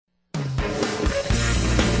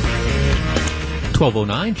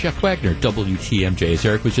12:09, Jeff Wagner, WTMJ. As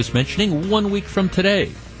Eric was just mentioning, 1 week from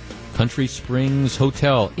today, Country Springs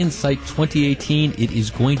Hotel Insight 2018. It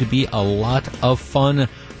is going to be a lot of fun.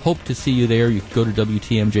 Hope to see you there. You can go to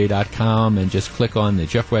WTMJ.com and just click on the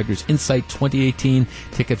Jeff Wagner's Insight 2018.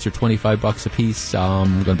 Tickets are $25 a piece.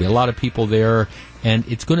 Going to be a lot of people there. And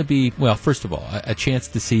it's going to be, well, first of all, a chance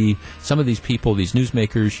to see some of these people, these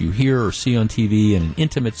newsmakers you hear or see on TV in an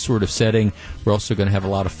intimate sort of setting. We're also going to have a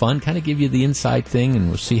lot of fun, kind of give you the inside thing, and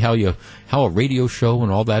we'll see how a radio show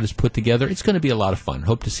and all that is put together. It's going to be a lot of fun.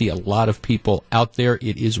 Hope to see a lot of people out there.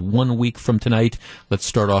 It is 1 week from tonight. Let's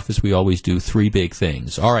start off, as we always do, three big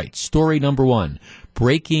things. All right, story number one.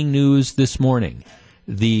 Breaking news this morning.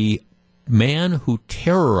 The man who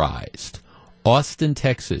terrorized Austin,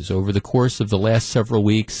 Texas, over the course of the last several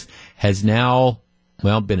weeks has now,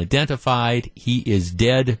 been identified. He is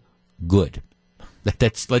dead. Good.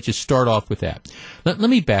 Let's just start off with that. Let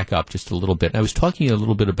me back up just a little bit. I was talking a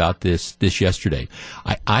little bit about this yesterday.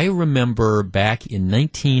 I remember back in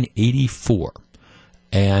 1984,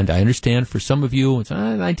 and I understand for some of you it's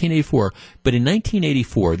 1984, but in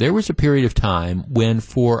 1984 there was a period of time when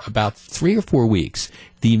for about 3 or 4 weeks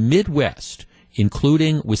the Midwest,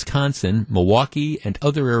 including Wisconsin, Milwaukee, and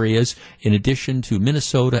other areas, in addition to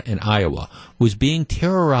Minnesota and Iowa, was being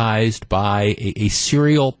terrorized by a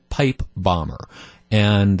serial pipe bomber.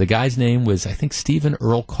 And the guy's name was, I think, Stephen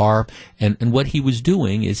Earl Carr. And what he was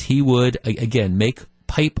doing is he would, again, make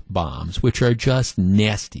pipe bombs, which are just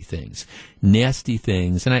nasty things. Nasty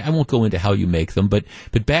things. And I won't go into how you make them, but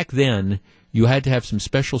back then, you had to have some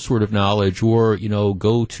special sort of knowledge, or,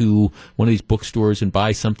 go to one of these bookstores and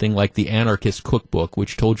buy something like the Anarchist Cookbook,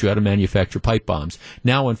 which told you how to manufacture pipe bombs.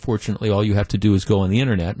 Now, unfortunately, all you have to do is go on the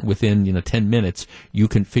internet, and within, 10 minutes, you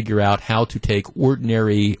can figure out how to take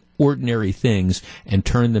ordinary things and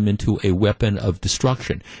turn them into a weapon of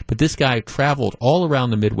destruction. But this guy traveled all around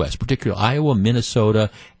the Midwest, particularly Iowa, Minnesota,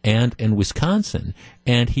 and Wisconsin,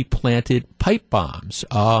 and he planted pipe bombs.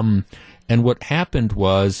 And what happened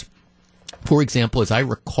was, for example, as I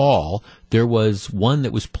recall, there was one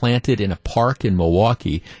that was planted in a park in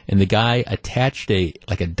Milwaukee, and the guy attached a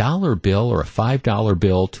dollar bill or a $5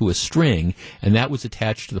 bill to a string, and that was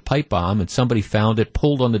attached to the pipe bomb, and somebody found it,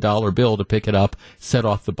 pulled on the dollar bill to pick it up, set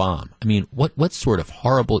off the bomb. I mean, what sort of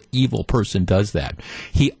horrible, evil person does that?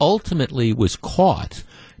 He ultimately was caught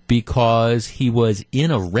because he was in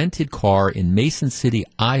a rented car in Mason City,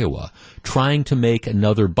 Iowa, trying to make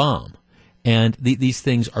another bomb. And these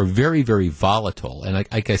things are very, very volatile. And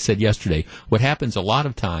like I said yesterday, what happens a lot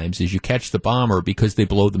of times is you catch the bomber because they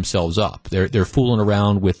blow themselves up. They're fooling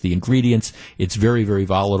around with the ingredients. It's very, very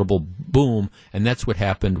volatile. Boom. And that's what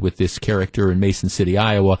happened with this character in Mason City,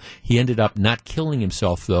 Iowa. He ended up not killing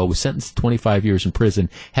himself, though, was sentenced to 25 years in prison.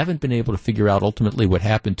 Haven't been able to figure out ultimately what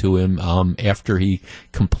happened to him after he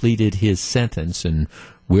completed his sentence and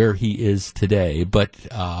where he is today, but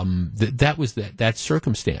that was that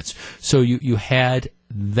circumstance. So you had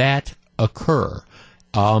that occur.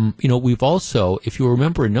 We've also, if you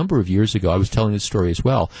remember a number of years ago, I was telling this story as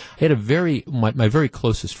well. I had my very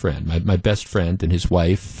closest friend, my best friend and his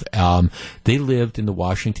wife, they lived in the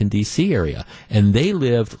Washington, D.C. area. And they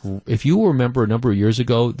lived, if you remember a number of years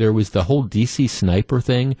ago, there was the whole D.C. sniper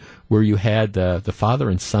thing where you had the father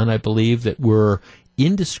and son, I believe, that were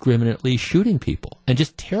indiscriminately shooting people and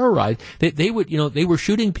just terrorized. They were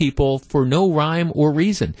shooting people for no rhyme or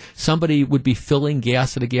reason. Somebody would be filling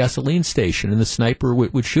gas at a gasoline station and the sniper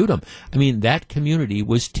would shoot them. I mean, that community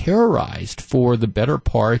was terrorized for the better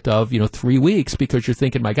part of, 3 weeks, because you're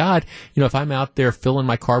thinking, my God, if I'm out there filling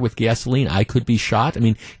my car with gasoline, I could be shot. I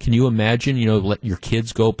mean, can you imagine, let your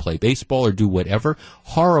kids go play baseball or do whatever?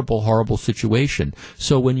 Horrible, horrible situation.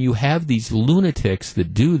 So when you have these lunatics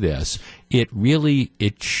that do this, it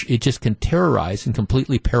just can terrorize and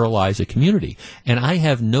completely paralyze a community. And I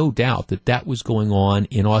have no doubt that was going on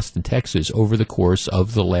in Austin, Texas over the course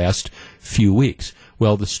of the last few weeks.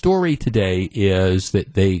 Well, the story today is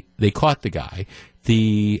that they caught the guy.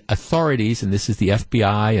 The authorities, and this is the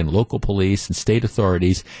FBI and local police and state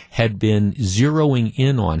authorities, had been zeroing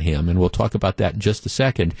in on him, and we'll talk about that in just a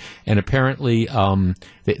second. And apparently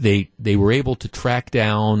they were able to track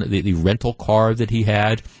down the rental car that he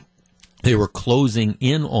had. They were closing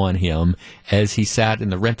in on him as he sat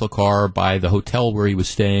in the rental car by the hotel where he was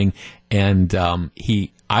staying, and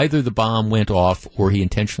either the bomb went off or he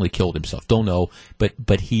intentionally killed himself. Don't know,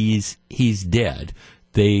 but he's dead.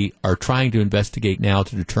 They are trying to investigate now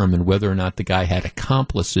to determine whether or not the guy had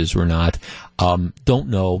accomplices or not. Don't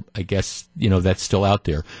know. I guess, that's still out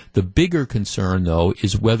there. The bigger concern, though,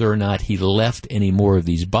 is whether or not he left any more of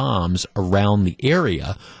these bombs around the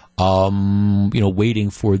area. waiting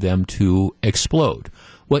for them to explode.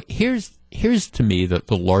 Well, here's to me the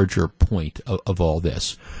larger point of all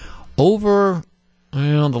this. Over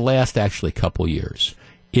the last actually couple years,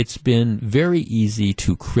 it's been very easy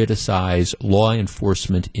to criticize law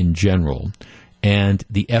enforcement in general and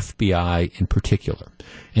the FBI in particular.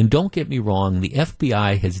 And don't get me wrong, the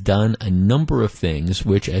FBI has done a number of things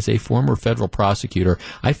which, as a former federal prosecutor,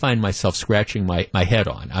 I find myself scratching my head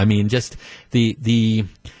on. I mean, just the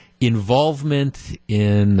involvement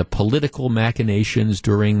in the political machinations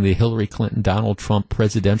during the Hillary Clinton-Donald Trump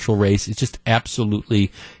presidential race is just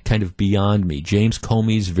absolutely kind of beyond me. James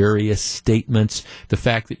Comey's various statements, the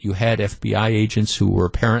fact that you had FBI agents who were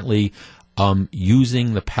apparently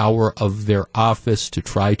using the power of their office to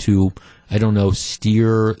try to,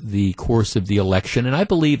 steer the course of the election. And I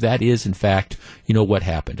believe that is, in fact, what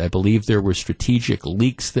happened. I believe there were strategic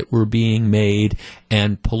leaks that were being made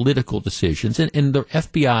and political decisions. And the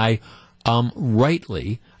FBI,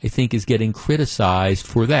 rightly, I think, is getting criticized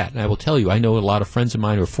for that. And I will tell you, I know a lot of friends of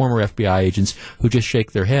mine who are former FBI agents who just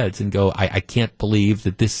shake their heads and go, I can't believe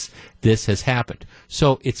that this has happened.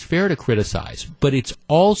 So it's fair to criticize, but it's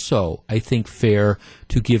also, I think, fair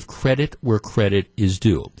to give credit where credit is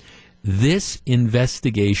due. This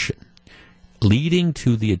investigation leading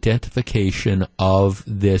to the identification of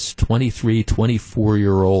this 23,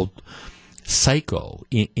 24-year-old psycho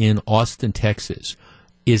in Austin, Texas,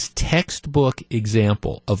 is textbook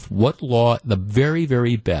example of what the very,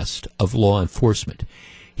 very best of law enforcement.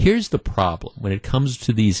 Here's the problem when it comes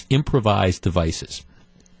to these improvised devices.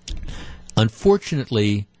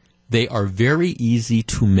 Unfortunately, they are very easy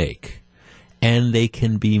to make, and they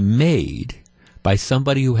can be made by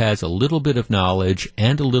somebody who has a little bit of knowledge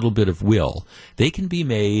and a little bit of will. They can be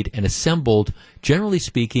made and assembled, generally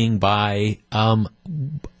speaking, by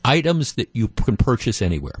items that you can purchase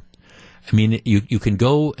anywhere. I mean, you can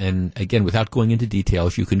go, and again, without going into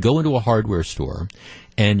details, you can go into a hardware store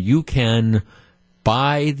and you can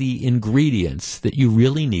buy the ingredients that you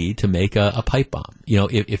really need to make a pipe bomb.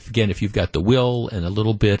 If you've got the will and a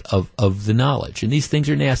little bit of the knowledge. And these things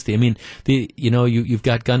are nasty. I mean, you've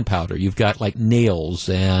got gunpowder, you've got like nails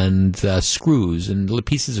and screws and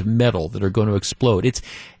pieces of metal that are going to explode.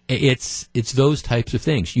 It's those types of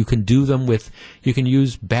things. You can do them you can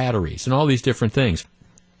use batteries and all these different things.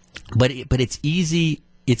 But it's easy.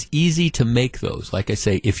 It's easy to make those, like I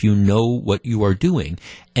say, if you know what you are doing.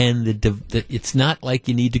 And it's not like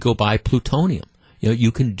you need to go buy plutonium.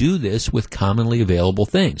 You can do this with commonly available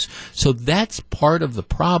things. So that's part of the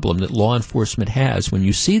problem that law enforcement has when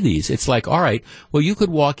you see these. It's like, all right, well, you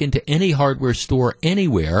could walk into any hardware store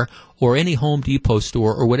anywhere or any Home Depot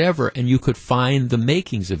store or whatever, and you could find the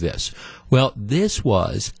makings of this. Well, this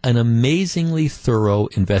was an amazingly thorough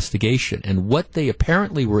investigation. And what they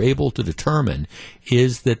apparently were able to determine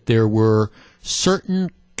is that there were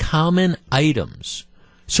certain common items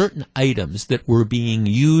that were being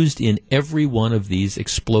used in every one of these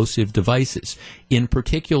explosive devices. In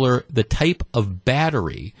particular, the type of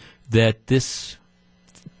battery that this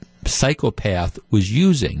psychopath was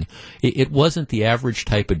using, it wasn't the average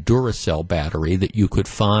type of Duracell battery that you could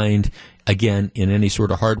find, again, in any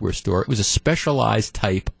sort of hardware store. It was a specialized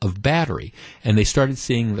type of battery. And they started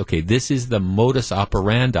seeing, okay, this is the modus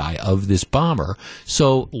operandi of this bomber,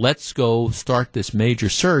 so let's go start this major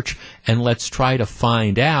search and let's try to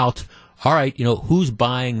find out, all right, who's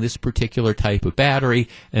buying this particular type of battery?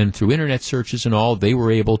 And through internet searches and all, they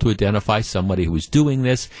were able to identify somebody who was doing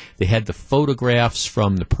this. They had the photographs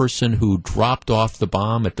from the person who dropped off the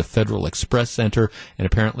bomb at the Federal Express Center, and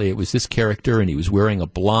apparently it was this character, and he was wearing a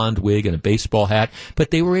blonde wig and a baseball hat.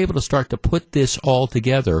 But they were able to start to put this all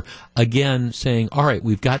together, again, saying, all right,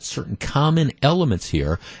 we've got certain common elements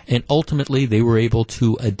here, and ultimately they were able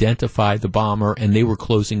to identify the bomber, and they were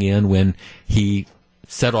closing in when he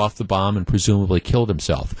set off the bomb and presumably killed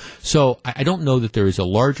himself. So I don't know that there is a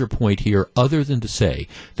larger point here other than to say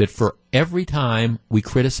that for every time we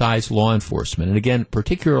criticize law enforcement, and again,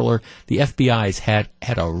 particularly the FBI's had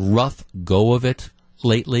a rough go of it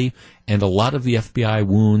lately, and a lot of the FBI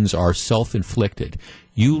wounds are self-inflicted.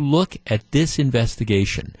 You look at this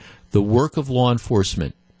investigation, the work of law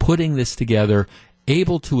enforcement, putting this together,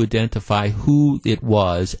 able to identify who it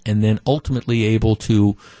was, and then ultimately able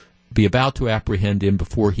to be about to apprehend him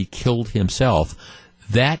before he killed himself,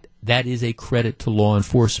 that is a credit to law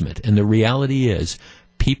enforcement. And the reality is,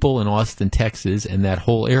 people in Austin, Texas, and that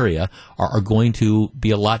whole area are going to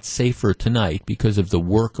be a lot safer tonight because of the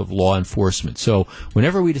work of law enforcement. So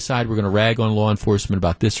whenever we decide we're going to rag on law enforcement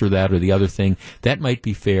about this or that or the other thing, that might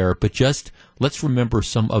be fair, but just let's remember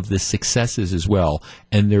some of the successes as well.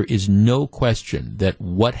 And there is no question that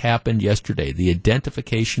what happened yesterday, the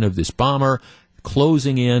identification of this bomber,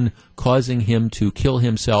 closing in, causing him to kill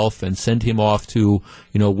himself and send him off to,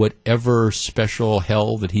 whatever special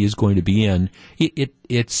hell that he is going to be in,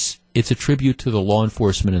 it's a tribute to the law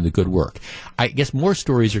enforcement and the good work. I guess more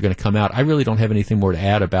stories are going to come out. I really don't have anything more to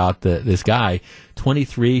add about this guy,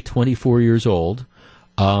 23, 24 years old,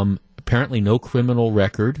 apparently no criminal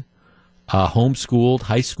record, homeschooled,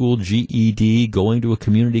 high school GED, going to a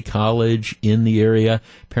community college in the area,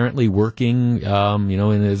 apparently working,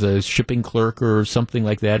 as a shipping clerk or something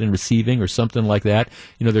like that, in receiving or something like that.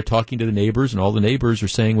 They're talking to the neighbors, and all the neighbors are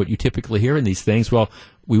saying what you typically hear in these things. Well,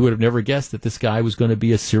 we would have never guessed that this guy was going to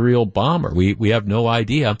be a serial bomber. We have no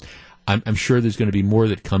idea. I'm sure there's going to be more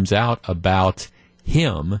that comes out about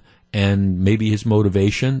him and maybe his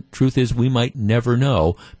motivation. Truth is, we might never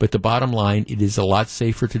know. But the bottom line, it is a lot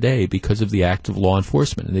safer today because of the act of law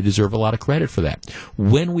enforcement, and they deserve a lot of credit for that.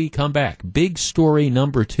 When we come back, big story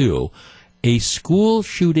number 2, a school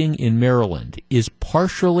shooting in Maryland is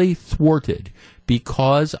partially thwarted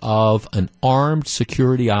because of an armed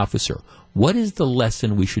security officer. What is the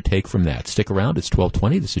lesson we should take from that? Stick around. It's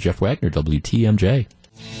 12:20. This is Jeff Wagner, WTMJ.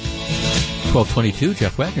 12:22,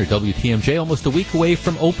 Jeff Wagner, WTMJ, almost a week away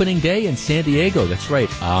from opening day in San Diego. That's right.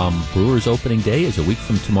 Brewers opening day is a week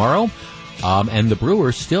from tomorrow. And the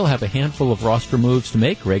Brewers still have a handful of roster moves to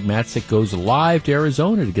make. Greg Matzek goes live to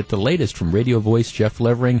Arizona to get the latest from radio voice Jeff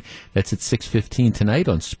Levering. That's at 6:15 tonight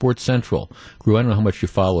on Sports Central. Drew, I don't know how much you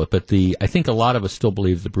follow it, but I think a lot of us still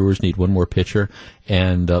believe the Brewers need one more pitcher.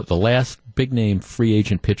 And the last big-name free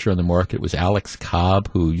agent pitcher on the market was Alex Cobb,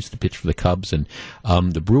 who used to pitch for the Cubs. And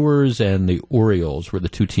the Brewers and the Orioles were the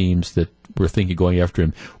two teams that were thinking of going after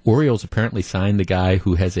him. Orioles apparently signed the guy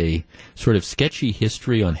who has a sort of sketchy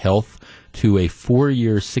history on health to a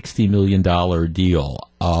 4-year, $60 million deal.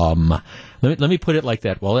 Let me put it like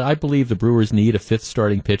that. Well, I believe the Brewers need a fifth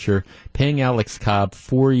starting pitcher. Paying Alex Cobb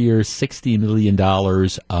 4 years, $60 million,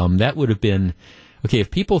 that would have been, okay, if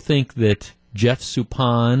people think that Jeff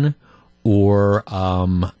Suppan or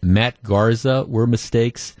Matt Garza were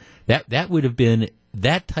mistakes, that would have been,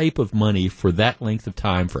 that type of money for that length of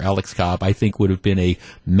time for Alex Cobb, I think would have been a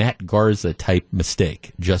Matt Garza type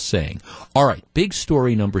mistake. Just saying. All right, big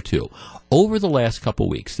story number 2. Over the last couple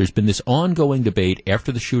weeks, there's been this ongoing debate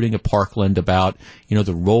after the shooting at Parkland about,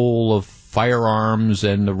 the role of firearms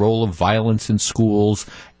and the role of violence in schools.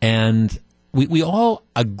 And we all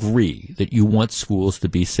agree that you want schools to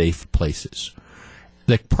be safe places.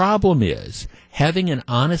 The problem is having an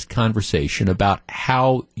honest conversation about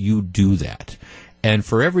how you do that. And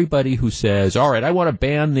for everybody who says, all right, I want to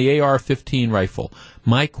ban the AR-15 rifle,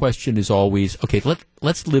 my question is always, okay,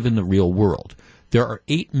 let's live in the real world. There are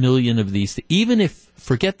 8 million of these. Even if,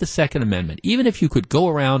 forget the Second Amendment, even if you could go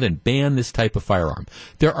around and ban this type of firearm,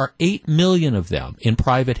 there are 8 million of them in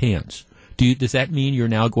private hands. Does that mean you're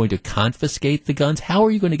now going to confiscate the guns? How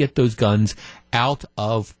are you going to get those guns out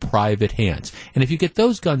of private hands? And if you get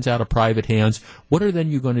those guns out of private hands, what are then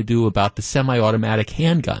you going to do about the semi-automatic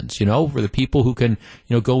handguns, for the people who can,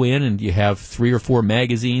 go in and you have 3 or 4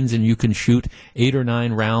 magazines and you can shoot 8 or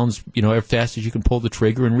 9 rounds, as fast as you can pull the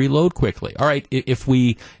trigger and reload quickly. All right, if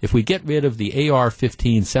we get rid of the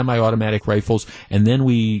AR-15 semi-automatic rifles and then are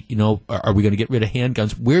we going to get rid of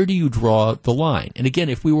handguns? Where do you draw the line? And again,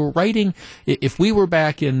 if we were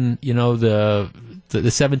back in, the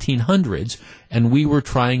 1700s, and we were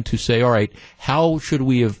trying to say, all right, how should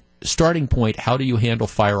we have, starting point, how do you handle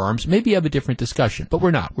firearms? Maybe have a different discussion, but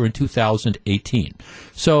we're not. We're in 2018.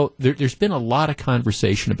 So there's been a lot of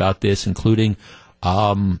conversation about this, including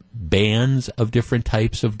bans of different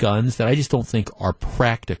types of guns that I just don't think are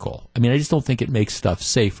practical. I mean, I just don't think it makes stuff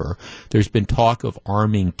safer. There's been talk of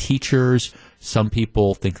arming teachers. Some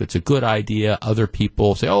people think that's a good idea. Other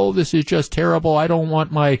people say, oh, this is just terrible. I don't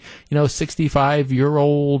want my,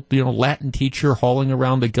 65-year-old, Latin teacher hauling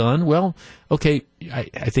around a gun. Well, okay, I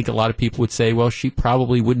think a lot of people would say, well, she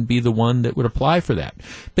probably wouldn't be the one that would apply for that.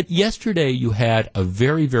 But yesterday you had a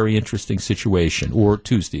very, very interesting situation, or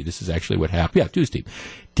Tuesday. This is actually what happened. Yeah, Tuesday.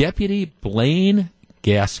 Deputy Blaine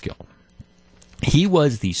Gaskill, he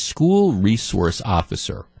was the school resource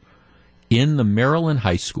officer in the Maryland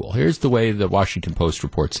high school. Here's the way the Washington Post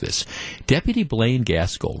reports this. Deputy Blaine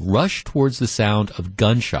Gaskill rushed towards the sound of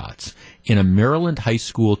gunshots in a Maryland high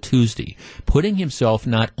school Tuesday, putting himself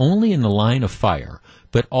not only in the line of fire,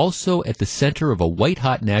 but also at the center of a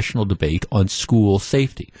white-hot national debate on school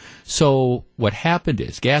safety. So what happened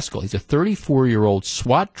is Gaskell, he's a 34-year-old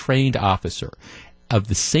SWAT-trained officer of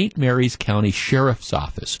the St. Mary's County Sheriff's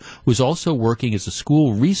Office, was also working as a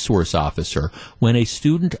school resource officer when a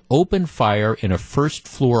student opened fire in a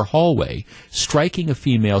first-floor hallway, striking a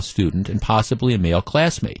female student and possibly a male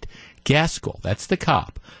classmate. Gaskell, that's the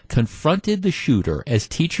cop, confronted the shooter as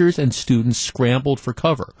teachers and students scrambled for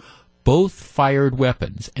cover. Both fired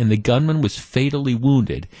weapons, and the gunman was fatally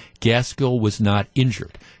wounded. Gaskell was not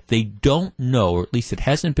injured. They don't know, or at least it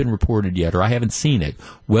hasn't been reported yet, or I haven't seen it,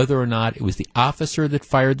 whether or not it was the officer that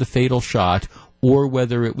fired the fatal shot or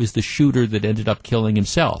whether it was the shooter that ended up killing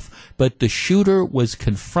himself. But the shooter was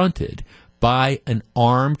confronted by an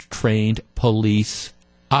armed, trained police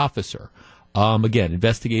officer. Again,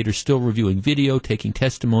 investigators still reviewing video, taking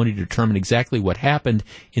testimony to determine exactly what happened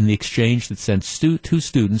in the exchange that sent two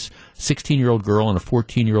students, a 16-year-old girl and a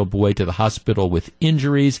 14-year-old boy, to the hospital with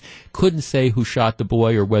injuries. Couldn't say who shot the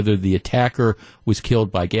boy or whether the attacker was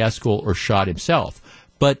killed by Gaskell or shot himself.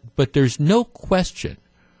 But there's no question,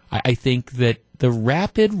 I think, that the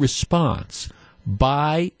rapid response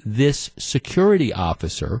by this security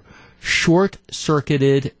officer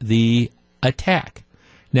short-circuited the attack.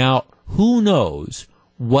 Now, who knows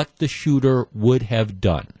what the shooter would have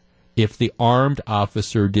done if the armed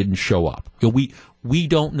officer didn't show up? We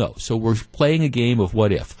don't know. So we're playing a game of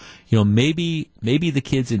what if. Maybe the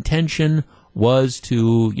kid's intention was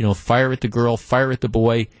to, fire at the girl, fire at the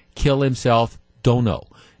boy, kill himself. Don't know.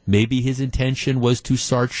 Maybe his intention was to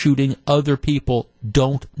start shooting other people.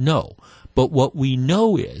 Don't know. But what we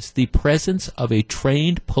know is the presence of a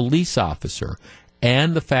trained police officer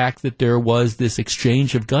and the fact that there was this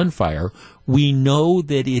exchange of gunfire, we know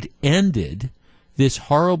that it ended this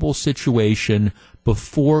horrible situation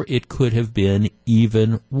before it could have been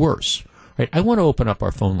even worse. Right? I want to open up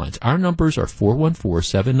our phone lines. Our numbers are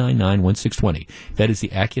 414-799-1620. That is the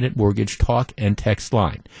Accunet Mortgage talk and text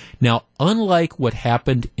line. Now, unlike what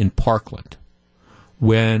happened in Parkland,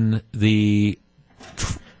 when the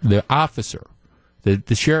officer,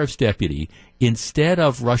 the sheriff's deputy, instead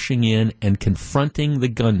of rushing in and confronting the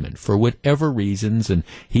gunman for whatever reasons, and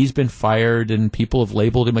he's been fired and people have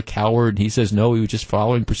labeled him a coward, and he says, no, he was just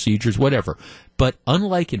following procedures, whatever. But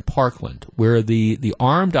unlike in Parkland, where the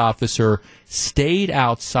armed officer stayed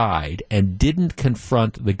outside and didn't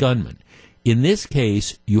confront the gunman, in this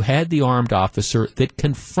case, you had the armed officer that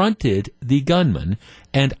confronted the gunman,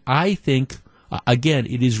 and I think, again,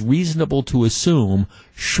 it is reasonable to assume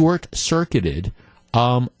short-circuited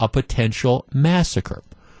a potential massacre.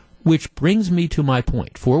 Which brings me to my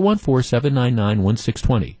point,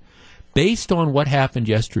 414-799-1620. Based on what happened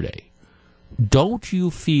yesterday, don't you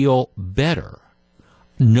feel better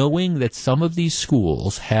knowing that some of these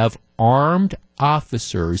schools have armed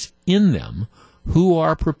officers in them who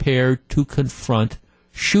are prepared to confront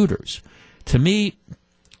shooters? To me,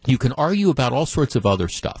 you can argue about all sorts of other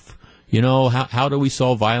stuff. How do we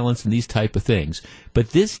solve violence and these type of things? But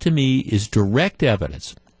this, to me, is direct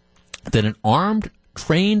evidence that an armed,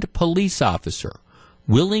 trained police officer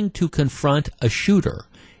willing to confront a shooter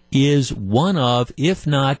is one of, if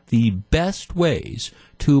not the best ways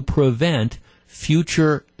to prevent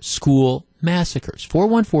future school massacres.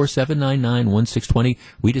 414-799-1620.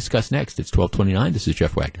 We discuss next. It's 1229. This is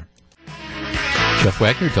Jeff Wagner. Jeff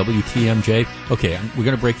Wagner, WTMJ. Okay, we're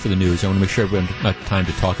going to break for the news. I want to make sure we have time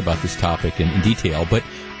to talk about this topic in detail, but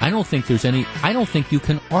I don't think you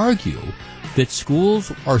can argue that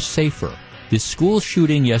schools are safer. This school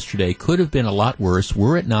shooting yesterday could have been a lot worse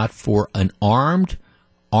were it not for an armed,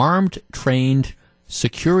 trained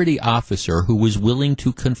security officer who was willing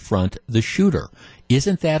to confront the shooter.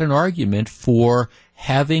 Isn't that an argument for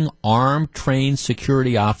having armed, trained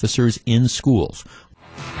security officers in schools?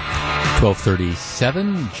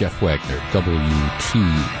 1237, Jeff Wagner,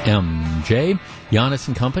 WTMJ. Giannis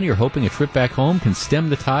and company are hoping a trip back home can stem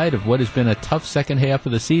the tide of what has been a tough second half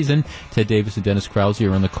of the season. Ted Davis and Dennis Krause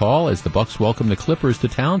are on the call as the Bucks welcome the Clippers to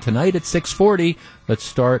town tonight at 6:40. Let's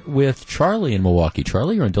start with Charlie in Milwaukee.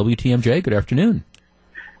 Charlie, you're on WTMJ. Good afternoon.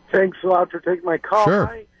 Thanks a lot for taking my call.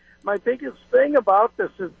 Sure. My biggest thing about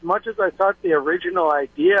this, as much as I thought the original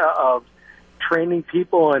idea of training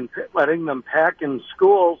people and letting them pack in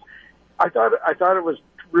schools, I thought it was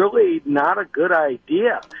really not a good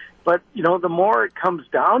idea. But the more it comes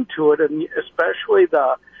down to it, and especially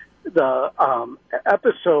the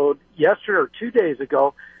episode yesterday or 2 days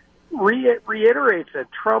ago, reiterates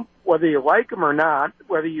that Trump, whether you like him or not,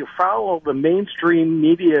 whether you follow the mainstream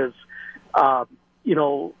media's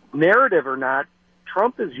narrative or not,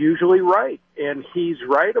 Trump is usually right, and he's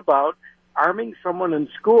right about arming someone in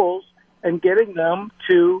schools and getting them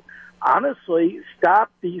to honestly stop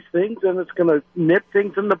these things, and it's going to nip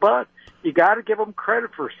things in the bud. You got to give them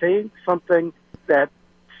credit for saying something that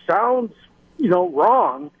sounds,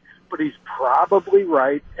 wrong, but he's probably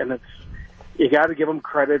right, and you got to give him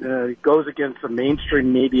credit, and it goes against the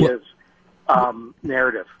mainstream media's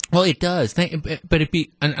narrative. Well, it does, but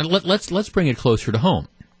let's bring it closer to home.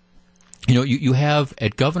 You have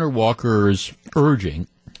at Governor Walker's urging,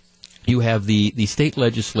 you have the state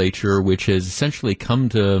legislature, which has essentially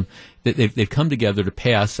they've come together to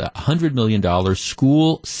pass a $100 million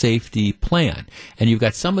school safety plan. And you've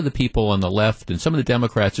got some of the people on the left and some of the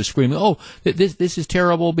Democrats are screaming, oh, this is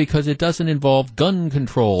terrible because it doesn't involve gun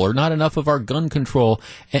control or not enough of our gun control.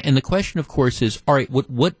 And the question, of course, is, all right,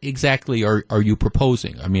 what exactly are you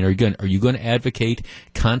proposing? I mean, are you going to advocate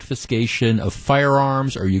confiscation of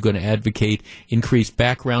firearms? Are you going to advocate increased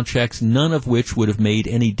background checks, none of which would have made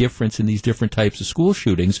any difference in these different types of school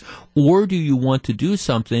shootings? Or do you want to do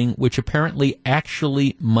something which apparently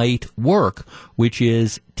actually might work, which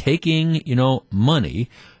is taking, money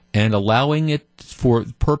and allowing it for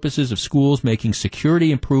purposes of schools, making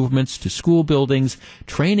security improvements to school buildings,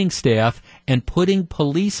 training staff, and putting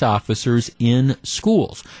police officers in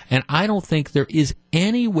schools. And I don't think there is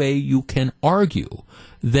any way you can argue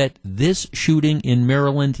that this shooting in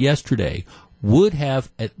Maryland yesterday would have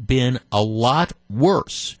been a lot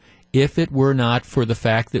worse if it were not for the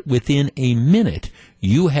fact that within a minute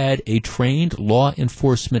you had a trained law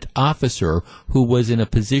enforcement officer who was in a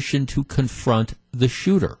position to confront the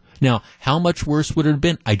shooter. Now, how much worse would it have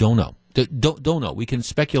been? I don't know. Don't know. We can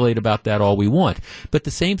speculate about that all we want. But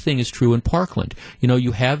the same thing is true in Parkland.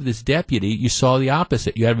 You have this deputy. You saw the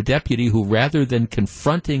opposite. You have a deputy who, rather than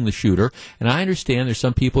confronting the shooter, and I understand there's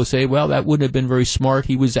some people who say, well, that wouldn't have been very smart.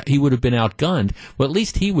 He would have been outgunned. Well, at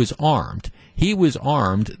least he was armed. He was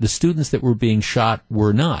armed. The students that were being shot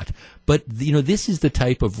were not. But, this is the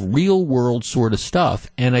type of real-world sort of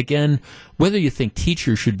stuff. And again, whether you think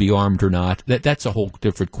teachers should be armed or not, that's a whole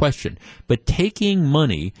different question. But taking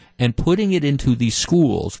money and putting it into these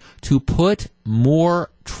schools to put more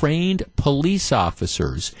trained police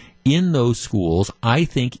officers in those schools, I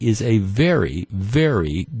think is a very,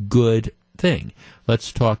 very good thing.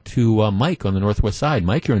 Let's talk to Mike on the Northwest Side.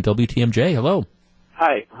 Mike, you're on WTMJ. Hello.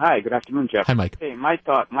 Hi. Good afternoon, Jeff. Hi, Mike. Hey, my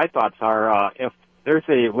thoughts are if there's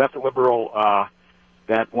a left liberal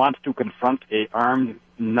that wants to confront a armed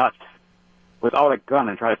nut without a gun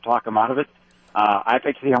and try to talk him out of it, I'd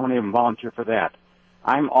like to see how many of them volunteer for that.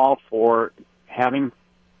 I'm all for having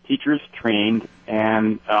teachers trained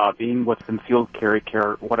and being with concealed carry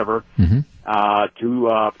care, whatever,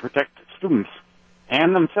 to protect students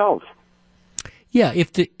and themselves. Yeah,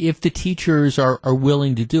 if the teachers are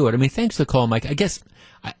willing to do it. I mean, thanks for the call, Mike. I guess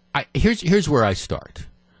here's where I start.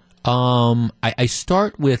 I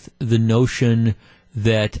start with the notion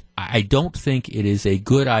that I don't think it is a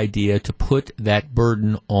good idea to put that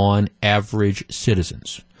burden on average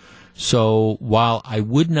citizens. So while I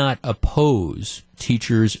would not oppose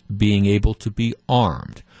teachers being able to be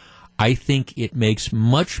armed, I think it makes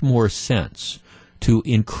much more sense to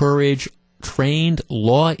encourage trained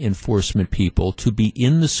law enforcement people to be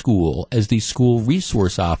in the school as the school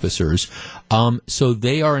resource officers, so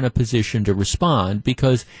they are in a position to respond,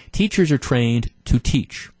 because teachers are trained to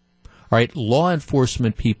teach. All right, law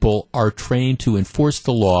enforcement people are trained to enforce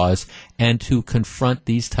the laws and to confront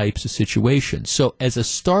these types of situations. So as a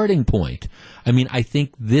starting point, I mean, I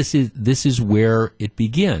think this is where it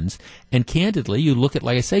begins. And candidly, you look at,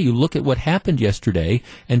 like I say, you look at what happened yesterday,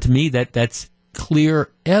 and to me that's clear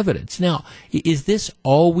evidence. Now, is this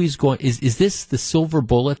always going? Is this the silver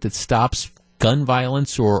bullet that stops gun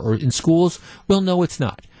violence or in schools? Well, no, it's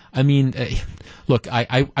not. I mean, look,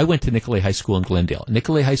 I went to Nicolet High School in Glendale.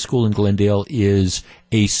 Nicolet High School in Glendale is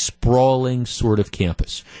a sprawling sort of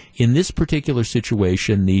campus. In this particular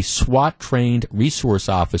situation, the SWAT-trained resource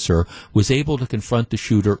officer was able to confront the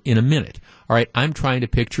shooter in a minute. All right, I'm trying to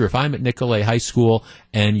picture if I'm at Nicolet High School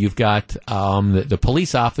and you've got the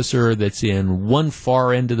police officer that's in one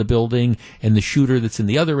far end of the building and the shooter that's in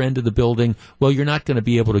the other end of the building. Well, you're not going to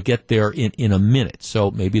be able to get there in a minute.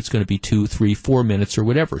 So maybe it's going to be 2, 3, 4 minutes or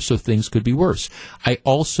whatever. So things could be worse. I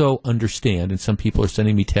also understand, and some people are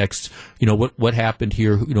sending me texts, what happened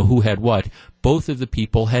here, who had what. Both of the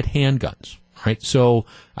people had handguns. Right, so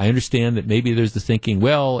I understand that maybe there's the thinking,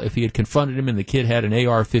 well, if he had confronted him and the kid had an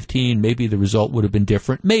AR-15, maybe the result would have been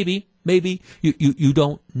different. Maybe you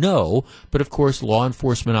don't know. But of course, law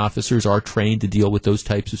enforcement officers are trained to deal with those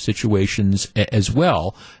types of situations as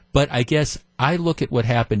well. But I guess I look at what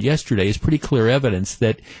happened yesterday as pretty clear evidence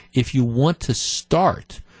that if you want to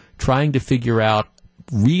start trying to figure out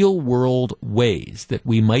real-world ways that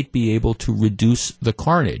we might be able to reduce the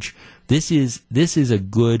carnage, this is a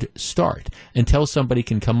good start. Until somebody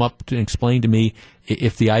can come up and explain to me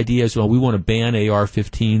if the idea is, well, we want to ban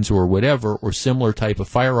AR-15s or whatever, or similar type of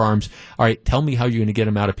firearms. All right, tell me how you're going to get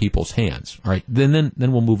them out of people's hands. All right, then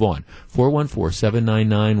we'll move on.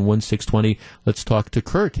 414-799-1620. Let's talk to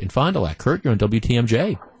Kurt in Fond du Lac. Kurt, you're on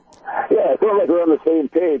WTMJ. Yeah, I feel like we're on the same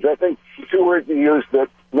page. I think the two words you used that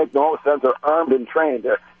make the most sense are armed and trained.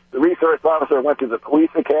 The resource officer went to the police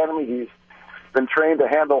academy. He's been trained to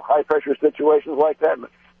handle high-pressure situations like that. And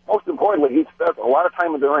most importantly, he spent a lot of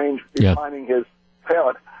time in the range refining his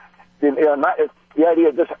talent. The idea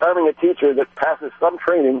of just arming a teacher that passes some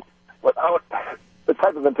training without the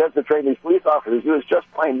type of intensive training these police officers do is just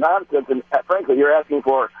plain nonsense. And frankly, you're asking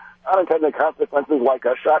for unintended consequences like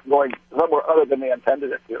a shot going somewhere other than they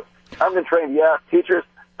intended it to. Armed and trained, yeah. Teachers,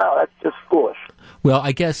 no, that's just foolish. Well,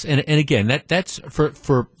 I guess, and again, that's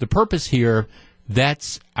for the purpose here.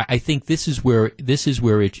 I think this is where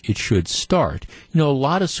it should start. You know, a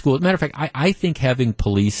lot of schools, matter of fact, I think having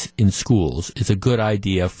police in schools is a good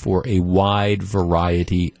idea for a wide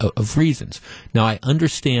variety of reasons. Now, I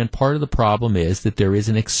understand part of the problem is that there is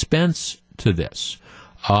an expense to this.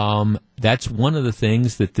 That's one of the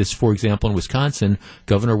things that this, for example, in Wisconsin,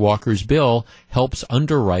 Governor Walker's bill helps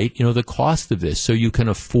underwrite, the cost of this, so you can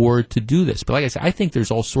afford to do this. But like I said, I think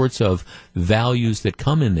there's all sorts of values that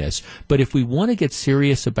come in this. But if we want to get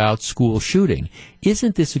serious about school shooting,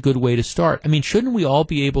 isn't this a good way to start? I mean, shouldn't we all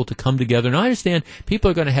be able to come together? And I understand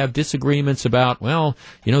people are going to have disagreements about,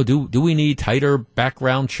 do we need tighter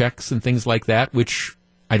background checks and things like that, which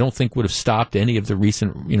I don't think would have stopped any of the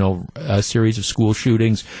recent, series of school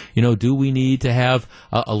shootings. Do we need to have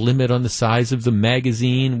a limit on the size of the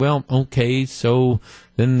magazine? Well, okay, so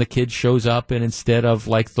then the kid shows up and instead of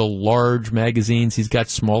like the large magazines, he's got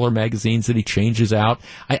smaller magazines that he changes out.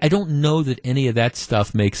 I don't know that any of that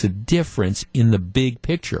stuff makes a difference in the big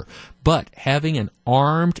picture. But having an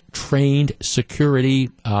armed, trained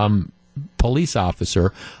security police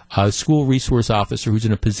officer, a school resource officer who's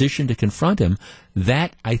in a position to confront him,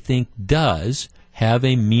 that I think does have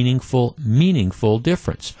a meaningful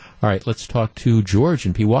difference. All right, let's talk to George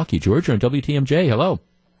in Pewaukee. George, you're on WTMJ. Hello.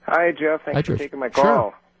 Hi, Jeff. Thanks for taking my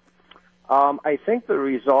call. Sure. I think the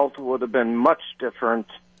result would have been much different,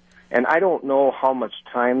 and I don't know how much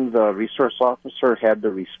time the resource officer had to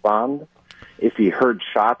respond. If he heard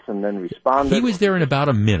shots and then responded. He was there in about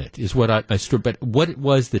a minute, is what I stood. But what it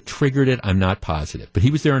was that triggered it, I'm not positive. But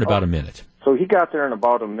he was there in about a minute. So he got there in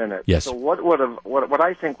about a minute. Yes. So what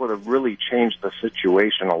I think would have really changed the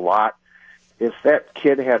situation a lot, if that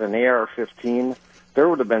kid had an AR-15, there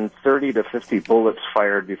would have been 30 to 50 bullets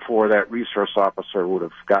fired before that resource officer would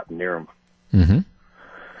have gotten near him. Mm-hmm.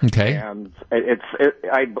 Okay. And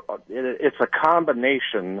it's a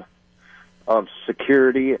combination of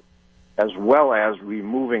security as well as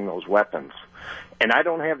removing those weapons. And I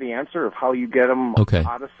don't have the answer of how you get them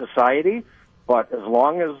out of society, but as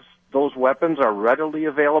long as those weapons are readily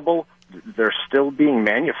available, they're still being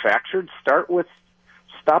manufactured, stop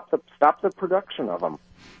the production of them.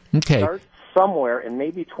 Okay. Start somewhere, and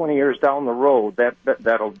maybe 20 years down the road,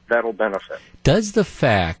 that'll benefit. Does the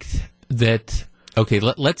fact that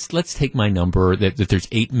let's take my number that there's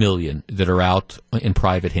 8 million that are out in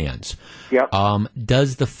private hands. Yep.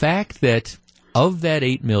 Does the fact that of that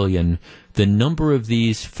 8 million, the number of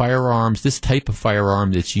these firearms, this type of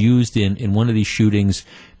firearm that's used in one of these shootings,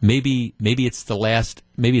 maybe it's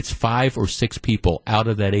 5 or 6 people out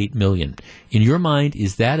of that 8 million. In your mind,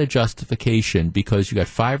 is that a justification because you got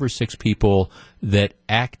 5 or 6 people that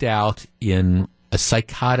act out in a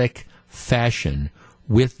psychotic fashion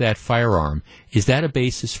with that firearm? Is that a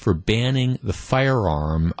basis for banning the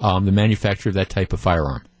firearm, the manufacture of that type of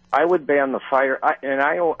firearm? I would ban the fire.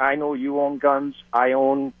 I know you own guns. I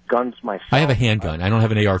own guns myself. I have a handgun. I don't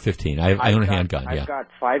have an AR-15. I own a handgun. I've got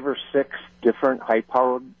 5 or 6 different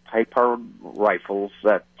high-powered rifles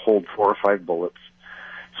that hold 4 or 5 bullets.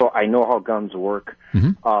 So I know how guns work.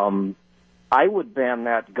 Mm-hmm. I would ban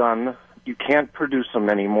that gun. You can't produce them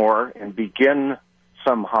anymore, and begin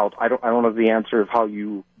somehow. I don't know the answer of how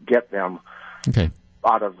you get them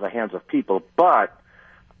out of the hands of people. But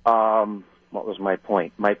what was my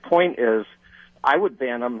point? My point is I would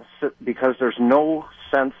ban them because there's no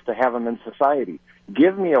sense to have them in society.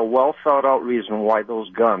 Give me a well-thought-out reason why those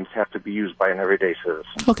guns have to be used by an everyday citizen.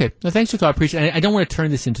 Okay. Well, thanks for the call. I appreciate it. I don't want to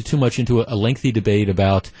turn this into too much into a lengthy debate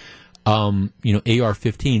about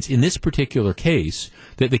AR-15s. In this particular case,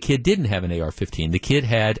 the kid didn't have an AR-15. The kid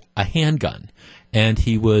had a handgun, and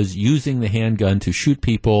he was using the handgun to shoot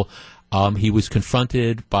people. He was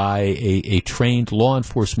confronted by a trained law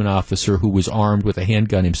enforcement officer who was armed with a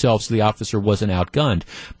handgun himself, so the officer wasn't outgunned.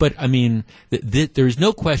 But, I mean, there's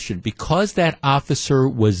no question, because that officer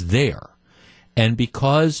was there, and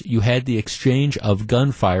because you had the exchange of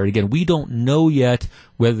gunfire, again, we don't know yet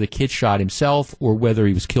whether the kid shot himself or whether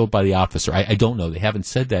he was killed by the officer. I don't know. They haven't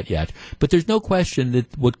said that yet. But there's no question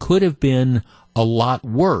that what could have been a lot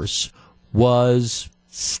worse was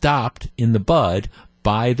stopped in the bud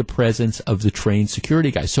by the presence of the trained security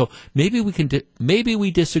guys. So maybe we can maybe we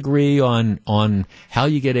disagree on how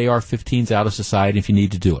you get AR-15s out of society if you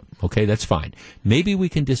need to do it. Okay, that's fine. Maybe we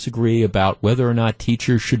can disagree about whether or not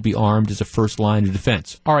teachers should be armed as a first line of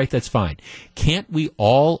defense. All right, that's fine. Can't we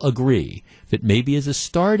all agree that maybe as a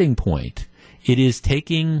starting point, it is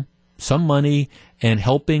taking some money and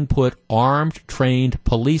helping put armed, trained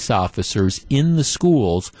police officers in the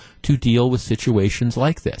schools to deal with situations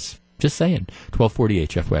like this? Just saying. 1248,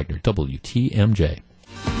 Jeff Wagner, WTMJ.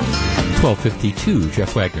 1252,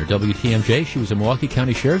 Jeff Wagner, WTMJ. She was a Milwaukee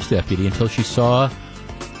County Sheriff's deputy until she saw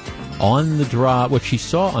on the job, what she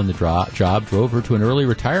saw on the job drove her to an early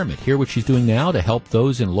retirement. Hear what she's doing now to help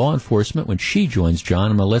those in law enforcement when she joins John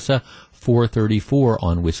and Melissa, 4:34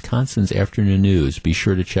 on Wisconsin's Afternoon News. Be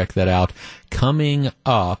sure to check that out. Coming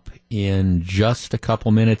up in just a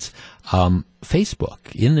couple minutes,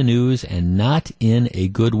 Facebook in the news, and not in a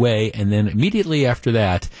good way. And then immediately after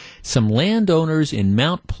that, some landowners in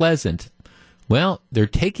Mount Pleasant, well, they're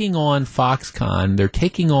taking on Foxconn. They're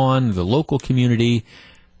taking on the local community.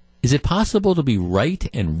 Is it possible to be right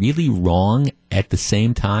and really wrong at the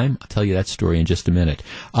same time? I'll tell you that story in just a minute.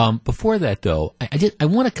 Before that, though, I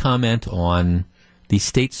want to comment on the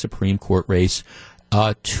state Supreme Court race.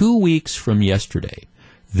 2 weeks from yesterday,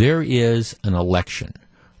 there is an election.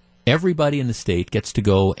 Everybody in the state gets to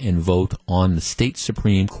go and vote on the state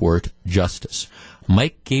Supreme Court justice.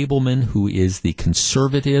 Mike Gableman, who is a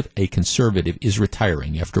conservative, is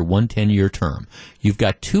retiring after one 10-year term. You've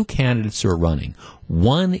got two candidates who are running.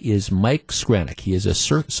 One is Mike Skrenick. He is a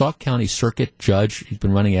Sauk County Circuit judge. He's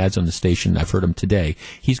been running ads on the station. I've heard him today.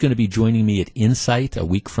 He's going to be joining me at Insight a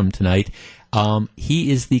week from tonight.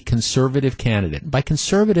 He is the conservative candidate. By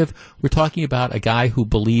conservative, we're talking about a guy who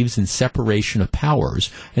believes in separation of powers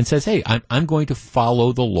and says, hey, I'm going to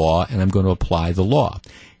follow the law and I'm going to apply the law.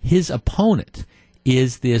 His opponent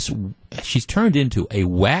is she's turned into a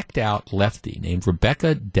whacked out lefty named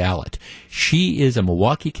Rebecca Dallett. She is a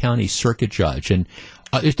Milwaukee County Circuit judge, and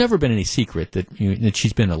there's never been any secret that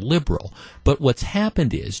she's been a liberal. But what's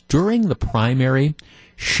happened is, during the primary,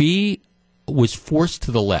 she was forced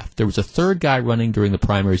to the left. There was a third guy running during the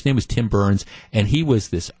primary. His name was Tim Burns, and he was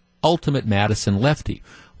this ultimate Madison lefty.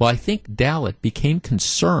 Well, I think Dallett became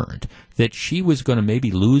concerned that she was going to maybe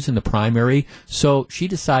lose in the primary, so she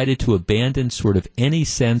decided to abandon sort of any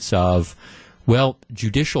sense of,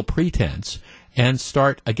 judicial pretense and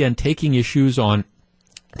start, again, taking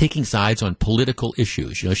sides on political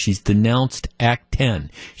issues. You know, she's denounced Act 10.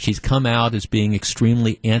 She's come out as being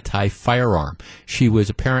extremely anti-firearm. She was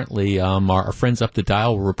apparently, our friends up the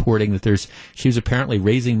dial were reporting that she was apparently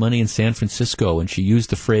raising money in San Francisco, and she used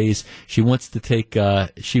the phrase, she wants to take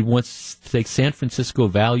San Francisco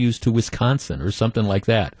values to Wisconsin or something like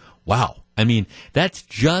that. Wow. I mean, that's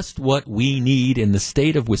just what we need in the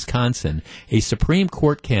state of Wisconsin, a Supreme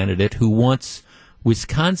Court candidate who wants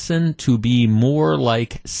Wisconsin to be more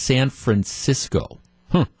like San Francisco.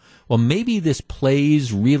 Well, maybe this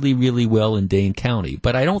plays really, really well in Dane County,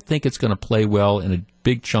 but I don't think it's going to play well in a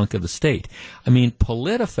big chunk of the state. I mean,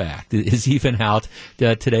 PolitiFact is even out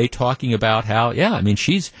today talking about how,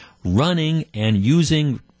 she's running and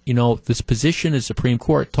using, this position as Supreme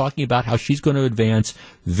Court, talking about how she's going to advance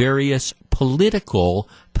various political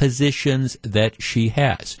positions that she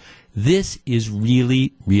has. This is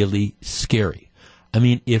really, really scary. I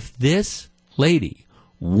mean, if this lady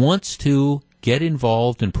wants to get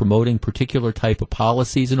involved in promoting particular type of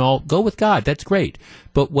policies and all, go with God. That's great.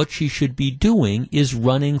 But what she should be doing is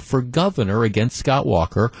running for governor against Scott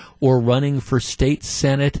Walker, or running for state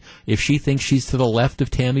senate. If she thinks she's to the left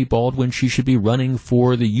of Tammy Baldwin, she should be running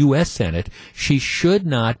for the U.S. Senate. She should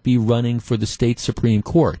not be running for the state Supreme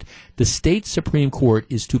Court. The state Supreme Court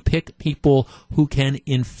is to pick people who can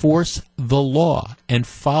enforce the law and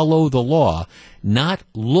follow the law, not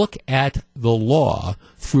look at the law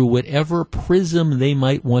through whatever prism they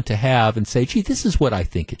might want to have and say, gee, this is what I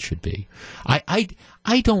think it should be.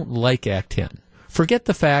 I don't like Act 10 Forget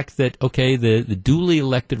the fact that, okay, the duly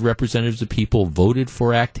elected representatives of people voted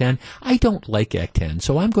for Act 10. I don't like Act 10,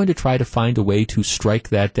 so I'm going to try to find a way to strike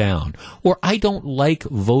that down. Or I don't like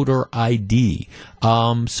voter ID,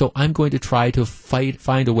 so I'm going to try to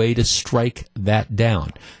find a way to strike that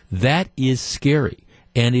down. That is scary.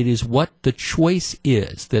 And it is what the choice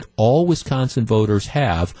is that all Wisconsin voters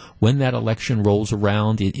have when that election rolls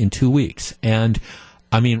around in 2 weeks. And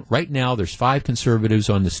I mean, right now there's 5 conservatives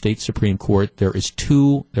on the state Supreme Court. There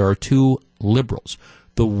are 2 liberals.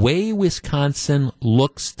 The way Wisconsin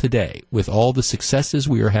looks today, with all the successes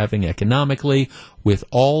we are having economically, with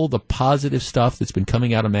all the positive stuff that's been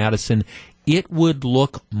coming out of Madison, it would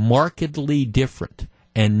look markedly different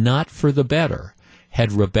and not for the better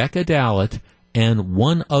had Rebecca Dallett and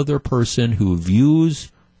one other person who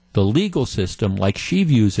views the legal system like she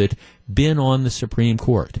views it been on the Supreme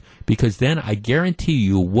Court. Because then I guarantee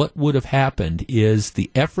you what would have happened is the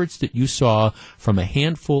efforts that you saw from a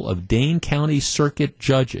handful of Dane County Circuit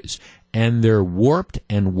judges and their warped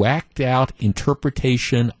and whacked out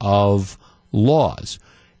interpretation of laws,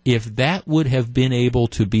 if that would have been able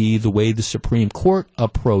to be the way the Supreme Court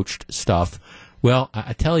approached stuff, well,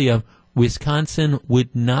 I tell you, Wisconsin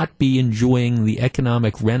would not be enjoying the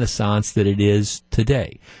economic renaissance that it is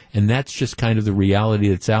today. And that's just kind of the reality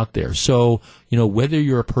that's out there. So, whether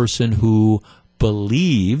you're a person who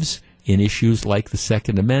believes in issues like the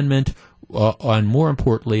Second Amendment, and more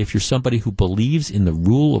importantly, if you're somebody who believes in the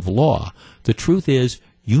rule of law, the truth is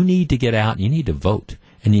you need to get out and you need to vote.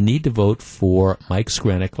 And you need to vote for Mike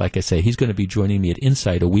Skrenick. Like I say, he's going to be joining me at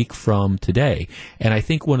Insight a week from today. And I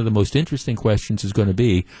think one of the most interesting questions is going to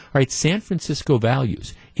be, all right, San Francisco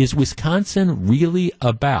values. Is Wisconsin really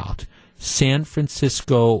about San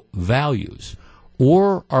Francisco values?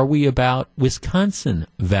 Or are we about Wisconsin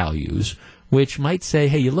values, which might say,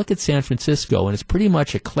 hey, you look at San Francisco, and it's pretty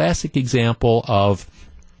much a classic example of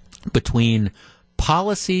between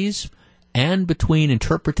policies and between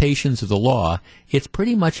interpretations of the law, it's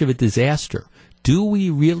pretty much of a disaster. Do we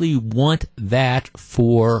really want that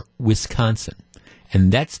for Wisconsin? And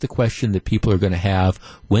that's the question that people are going to have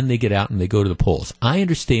when they get out and they go to the polls. I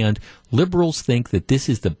understand liberals think that this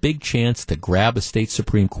is the big chance to grab a state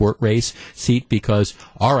Supreme Court race seat because,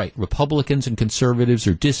 all right, Republicans and conservatives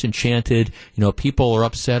are disenchanted. People are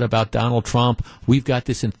upset about Donald Trump. We've got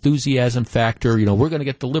this enthusiasm factor. We're going to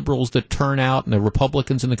get the liberals to turn out and the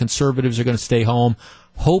Republicans and the conservatives are going to stay home.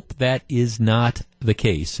 Hope that is not the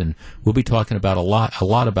case, and we'll be talking about a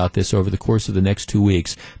lot about this over the course of the next 2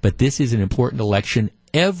 weeks. But this is an important election.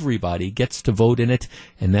 Everybody gets to vote in it,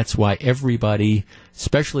 and that's why everybody,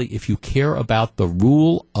 especially if you care about the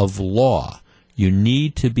rule of law, you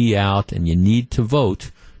need to be out and you need to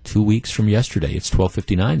vote 2 weeks from yesterday. It's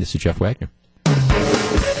 12:59. This is Jeff Wagner.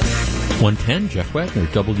 110, Jeff Wagner,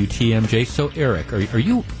 WTMJ. So, Eric, are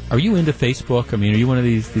you into Facebook? I mean, are you one of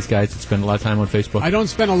these guys that spend a lot of time on Facebook? I don't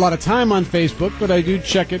spend a lot of time on Facebook, but I do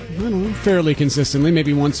check it fairly consistently,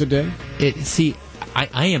 maybe once a day.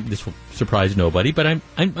 I am. This will surprise nobody, but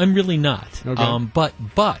I'm really not. Okay.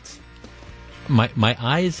 But my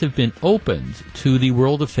eyes have been opened to the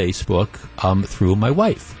world of Facebook through my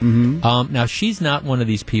wife. Mm-hmm. Now, she's not one of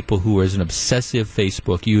these people who is an obsessive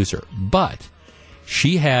Facebook user, but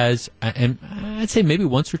she has, and I'd say maybe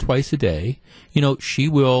once or twice a day, she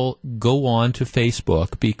will go on to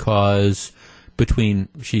Facebook because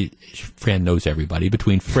Fran knows everybody,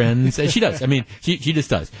 between friends, and she does. I mean, she just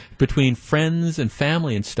does. Between friends and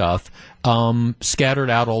family and stuff, scattered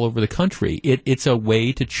out all over the country, it's a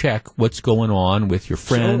way to check what's going on with your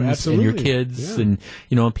friends and your kids, and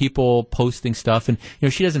and people posting stuff. And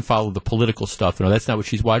she doesn't follow the political stuff. That's not what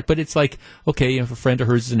she's watching. But it's like, okay, if a friend of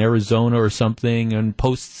hers is in Arizona or something and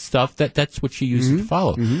posts stuff, that's what she uses to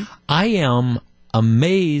follow. Mm-hmm. I am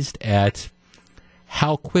amazed at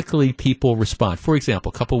how quickly people respond. For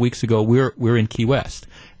example, a couple of weeks ago, we're in Key West,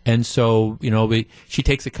 and so she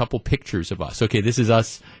takes a couple pictures of us. Okay, this is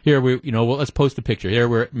us here. Let's post a picture here.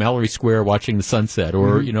 We're at Mallory Square watching the sunset,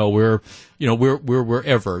 or we're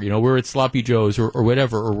wherever. We're at Sloppy Joe's or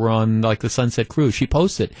whatever, or we're on like the Sunset Cruise. She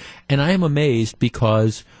posts it, and I am amazed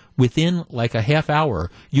because within like a half hour,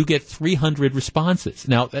 you get 300 responses.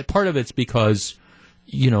 Now, that part of it's because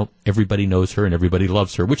everybody knows her and everybody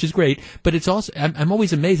loves her, which is great. But it's also, I'm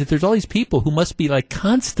always amazed that there's all these people who must be like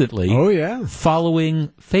constantly following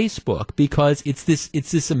Facebook because it's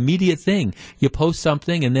this immediate thing. You post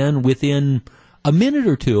something and then within a minute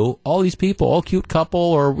or two, all these people, all cute couple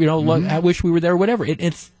or, I wish we were there, or whatever.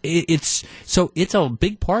 It's a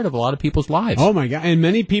big part of a lot of people's lives. Oh my God. And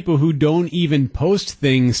many people who don't even post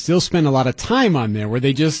things still spend a lot of time on there where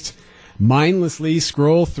they just, mindlessly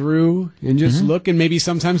scroll through and just look, and maybe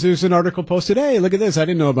sometimes there's an article posted, hey, look at this, I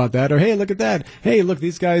didn't know about that, or hey, look at that, hey, look,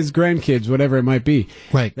 these guys' grandkids, whatever it might be.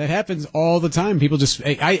 Right. That happens all the time. People just,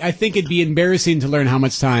 I think it'd be embarrassing to learn how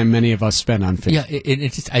much time many of us spend on Facebook. Yeah,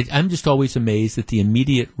 it's just, I'm just always amazed at the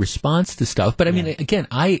immediate response to stuff. But I mean, again,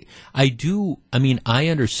 I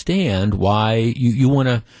understand why you want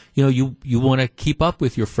to, you want to keep up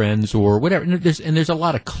with your friends or whatever. And there's a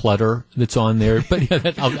lot of clutter that's on there. But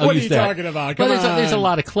I'll what use are you that. talking about? Well, there's a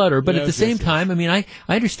lot of clutter. But at the same time, I mean, I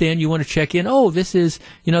understand you want to check in. Oh, this is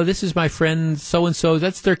my friend so and so.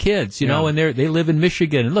 That's their kids, and they live in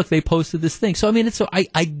Michigan. And look, they posted this thing. So I mean,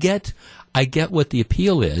 I get what the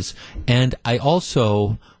appeal is, and I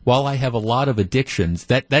also, while I have a lot of addictions,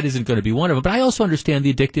 that isn't going to be one of them, but I also understand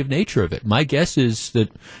the addictive nature of it. My guess is that,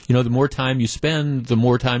 the more time you spend, the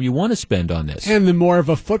more time you want to spend on this. And the more of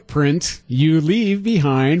a footprint you leave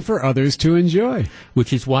behind for others to enjoy.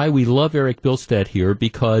 Which is why we love Eric Bilstead here,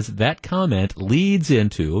 because that comment leads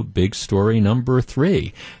into big story number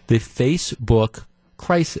 3, the Facebook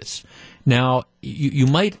crisis. Now, you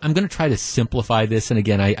might, I'm going to try to simplify this, and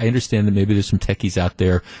again, I understand that maybe there's some techies out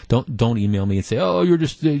there. Don't email me and say, oh, you're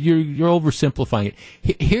oversimplifying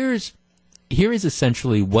it. Here is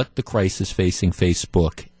essentially what the crisis facing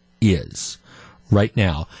Facebook is right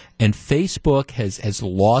now. And Facebook has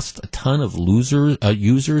lost a ton of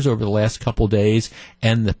users over the last couple days,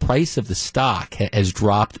 and the price of the stock has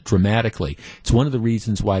dropped dramatically. It's one of the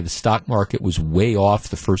reasons why the stock market was way off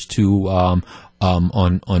the first two on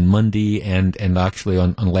Monday and actually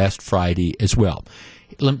on last Friday as well.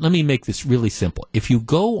 Let me make this really simple. If you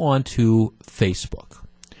go onto Facebook,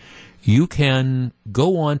 you can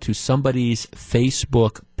go onto somebody's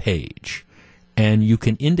Facebook page and you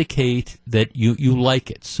can indicate that you like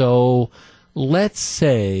it. So let's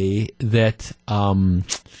say that,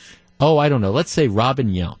 I don't know. Let's say Robin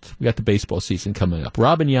Yount. We got the baseball season coming up.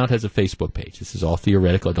 Robin Yount has a Facebook page. This is all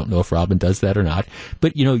theoretical. I don't know if Robin does that or not.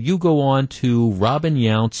 But, you go on to Robin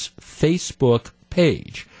Yount's Facebook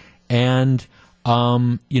page and,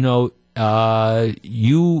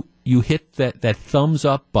 you hit that thumbs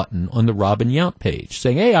up button on the Robin Yount page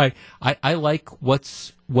saying, hey, I like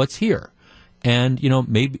what's here. And,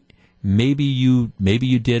 maybe you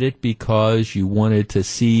did it because you wanted to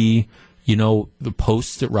see, the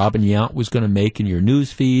posts that Robin Yount was going to make in your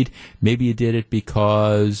news feed. Maybe you did it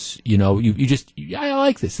because, I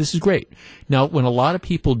like this. This is great. Now, when a lot of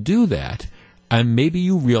people do that, maybe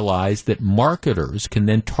you realize that marketers can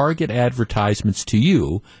then target advertisements to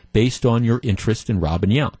you based on your interest in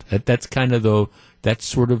Robin Yount. That's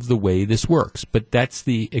sort of the way this works. But that's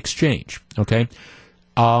the exchange, okay?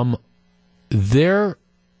 There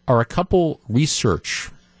are a couple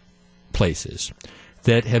research places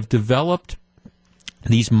that have developed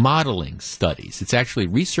these modeling studies. It's actually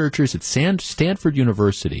researchers at Stanford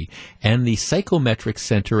University and the Psychometrics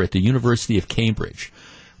Center at the University of Cambridge.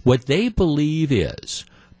 What they believe is,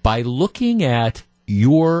 by looking at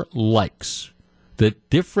your likes, the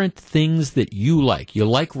different things that you like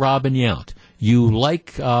Robin Yount, you've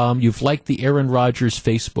liked the Aaron Rodgers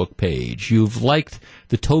Facebook page, you've liked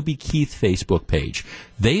the Toby Keith Facebook page.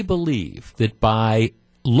 They believe that by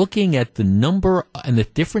looking at the number and the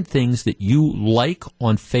different things that you like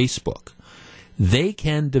on Facebook, they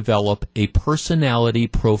can develop a personality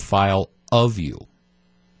profile of you,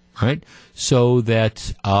 right? So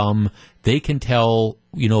that they can tell,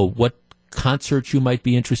 what concerts you might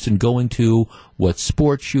be interested in going to, what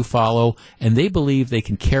sports you follow, and they believe they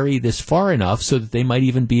can carry this far enough so that they might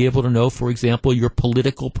even be able to know, for example, your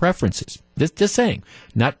political preferences. Just saying,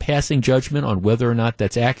 not passing judgment on whether or not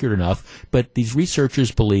that's accurate enough, but these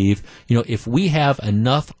researchers believe, if we have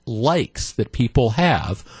enough likes that people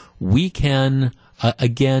have, we can,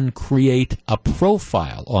 again, create a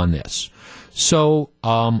profile on this. So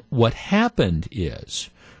what happened is,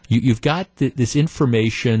 you've got this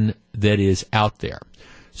information that is out there.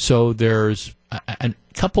 So there's a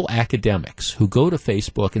couple academics who go to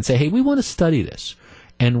Facebook and say, hey, we want to study this,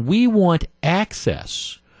 and we want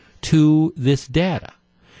access to this data.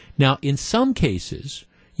 Now, in some cases,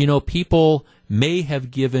 people may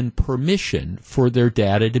have given permission for their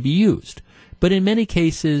data to be used. But in many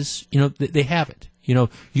cases, they haven't.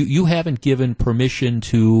 You haven't given permission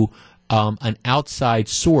to an outside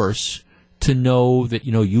source to know that,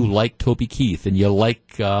 you like Toby Keith and you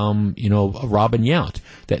like, Robin Yount.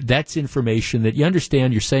 That's information that you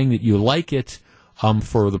understand. You're saying that you like it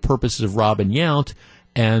for the purposes of Robin Yount,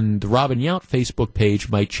 and the Robin Yount Facebook page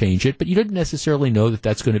might change it, but you didn't necessarily know that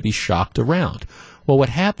that's going to be shopped around. Well, what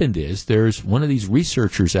happened is there's one of these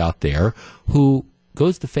researchers out there who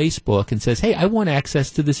goes to Facebook and says, hey, I want access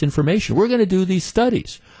to this information. We're going to do these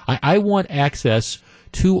studies. I want access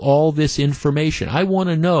to all this information. I want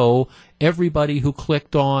to know everybody who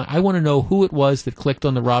clicked on, I want to know who it was that clicked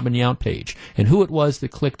on the Robin Yount page, and who it was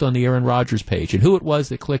that clicked on the Aaron Rodgers page, and who it was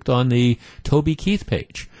that clicked on the Toby Keith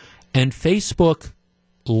page. And Facebook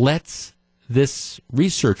lets this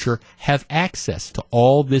researcher have access to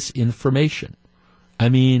all this information. I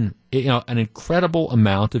mean, an incredible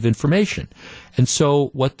amount of information. And so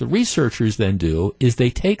what the researchers then do is they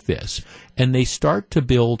take this and they start to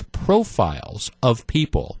build profiles of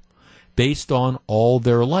people based on all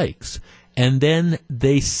their likes. And then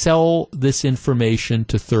they sell this information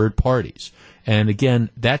to third parties. And again,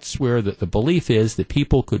 that's where the belief is that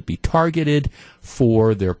people could be targeted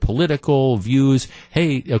for their political views.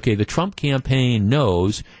 Hey, okay, the Trump campaign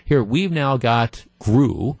knows, here, we've now got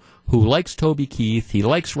Gru, who likes Toby Keith, he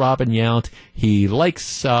likes Robin Yount, he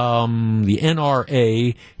likes the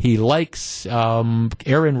NRA, he likes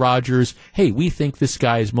Aaron Rodgers. Hey, we think this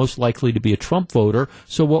guy is most likely to be a Trump voter,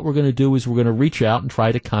 so what we're going to do is we're going to reach out and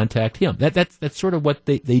try to contact him. That's sort of what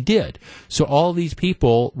they did. So all these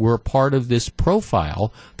people were part of this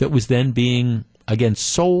profile that was then being, again,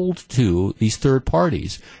 sold to these third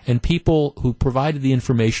parties, and people who provided the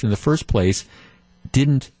information in the first place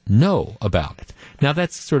didn't know about it. Now,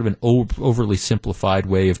 that's sort of an overly simplified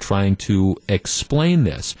way of trying to explain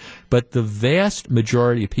this, but the vast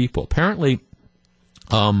majority of people, apparently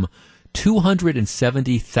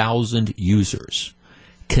 270,000 users,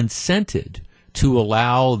 consented to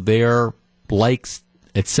allow their likes,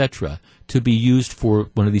 etc., to be used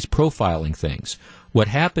for one of these profiling things. What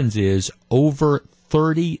happens is over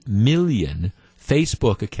 30 million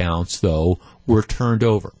Facebook accounts, though, were turned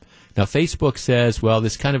over. Now, Facebook says, well,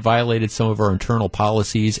 this kind of violated some of our internal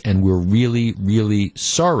policies, and we're really, really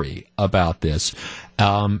sorry about this.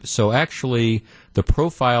 So actually, the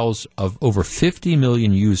profiles of over 50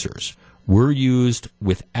 million users were used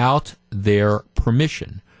without their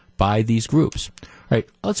permission by these groups. All right,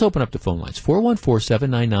 let's open up the phone lines.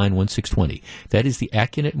 414-799-1620. That is the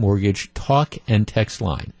Acunet Mortgage talk and text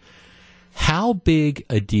line. How big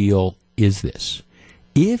a deal is this?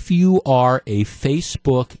 If you are a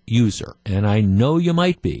Facebook user, and I know you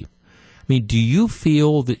might be, I mean, do you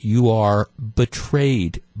feel that you are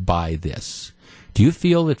betrayed by this? Do you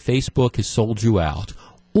feel that Facebook has sold you out?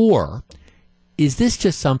 Or is this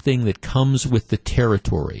just something that comes with the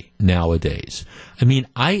territory nowadays? I mean,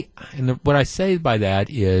 what I say by that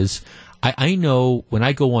is, I know when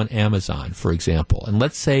I go on Amazon, for example, and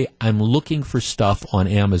let's say I'm looking for stuff on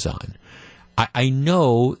Amazon, I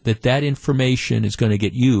know that information is going to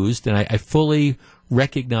get used, and I fully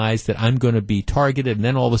recognize that I'm going to be targeted, and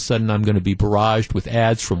then all of a sudden I'm going to be barraged with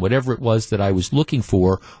ads from whatever it was that I was looking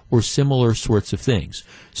for or similar sorts of things.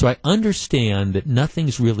 So I understand that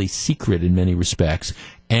nothing's really secret in many respects,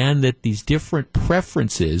 and that these different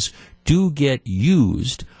preferences do get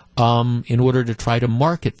used in order to try to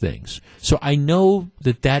market things. So I know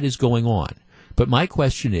that is going on. But my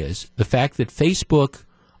question is, the fact that Facebook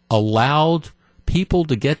allowed people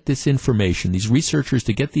to get this information, these researchers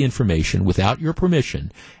to get the information without your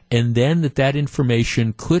permission, and then that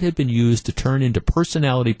information could have been used to turn into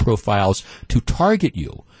personality profiles to target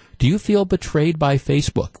you. Do you feel betrayed by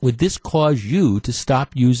Facebook? Would this cause you to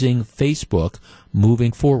stop using Facebook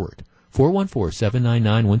moving forward?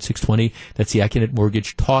 414-799-1620. That's the Acunet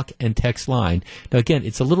Mortgage talk and text line. Now, again,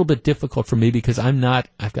 it's a little bit difficult for me because I've got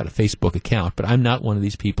a Facebook account, but I'm not one of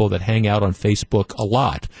these people that hang out on Facebook a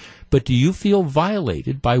lot. But do you feel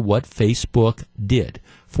violated by what Facebook did?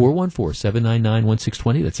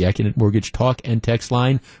 414-799-1620. That's the Acunet Mortgage talk and text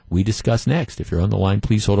line. We discuss next. If you're on the line,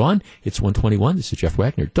 please hold on. It's 121. This is Jeff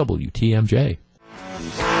Wagner, WTMJ.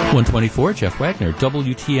 124, Jeff Wagner,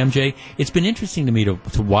 WTMJ. It's been interesting to me to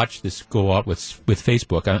watch this go out with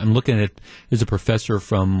Facebook. I'm looking at, there's a professor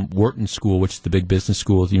from Wharton School, which is the big business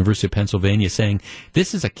school at the University of Pennsylvania, saying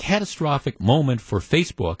this is a catastrophic moment for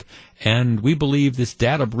Facebook, and we believe this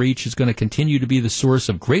data breach is going to continue to be the source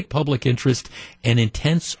of great public interest and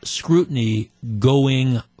intense scrutiny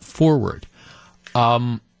going forward.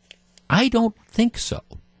 I don't think so.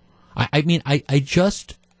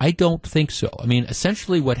 I don't think so. I mean,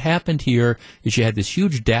 essentially what happened here is you had this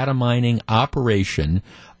huge data mining operation.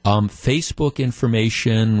 Facebook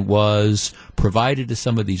information was provided to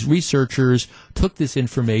some of these researchers, took this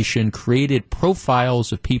information, created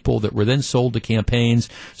profiles of people that were then sold to campaigns.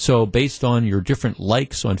 So based on your different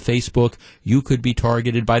likes on Facebook, you could be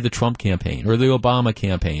targeted by the Trump campaign or the Obama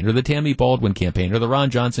campaign or the Tammy Baldwin campaign or the Ron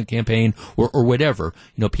Johnson campaign or whatever.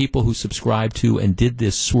 You know, people who subscribed to and did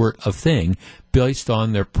this sort of thing based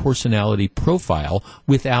on their personality profile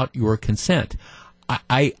without your consent.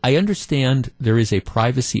 I understand there is a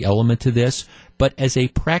privacy element to this, but as a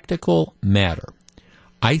practical matter,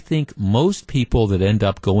 I think most people that end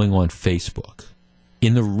up going on Facebook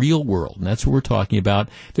in the real world, and that's what we're talking about,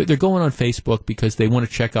 they're going on Facebook because they want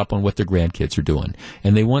to check up on what their grandkids are doing.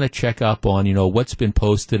 And they want to check up on, what's been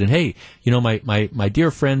posted. And, hey, my dear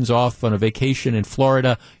friend's off on a vacation in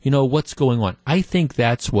Florida. What's going on? I think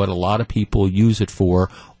that's what a lot of people use it for.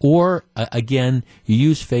 Or, again, you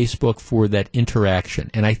use Facebook for that interaction.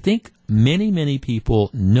 And I think many, many people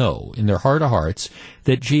know in their heart of hearts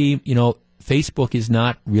that, Facebook is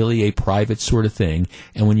not really a private sort of thing,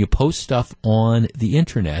 and when you post stuff on the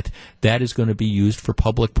internet, that is going to be used for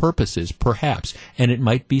public purposes, perhaps, and it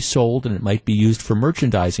might be sold and it might be used for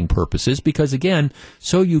merchandising purposes because, again,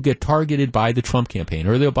 so you get targeted by the Trump campaign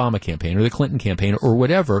or the Obama campaign or the Clinton campaign or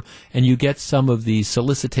whatever, and you get some of these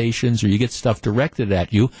solicitations or you get stuff directed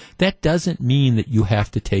at you, that doesn't mean that you have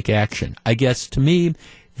to take action. I guess, to me,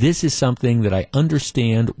 this is something that I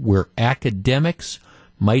understand where academics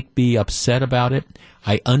might be upset about it.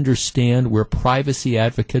 I understand where privacy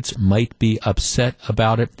advocates might be upset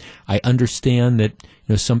about it. I understand that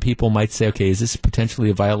some people might say, okay, is this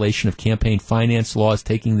potentially a violation of campaign finance laws,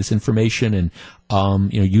 taking this information and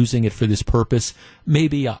using it for this purpose?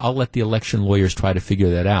 Maybe I'll let the election lawyers try to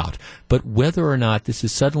figure that out. But whether or not this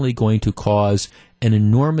is suddenly going to cause an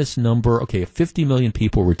enormous number, okay, if 50 million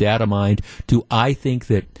people were data mined, do I think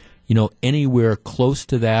that anywhere close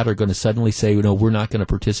to that are going to suddenly say, we're not going to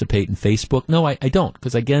participate in Facebook? No, I don't.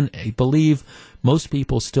 Because, again, I believe most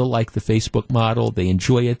people still like the Facebook model. They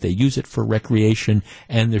enjoy it. They use it for recreation.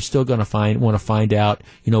 And they're still going to want to find out,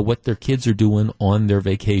 what their kids are doing on their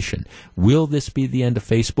vacation. Will this be the end of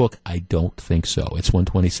Facebook? I don't think so. It's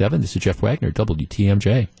 1:27. This is Jeff Wagner,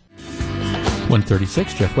 WTMJ.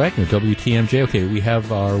 1:36, Jeff Wagner, WTMJ. Okay, we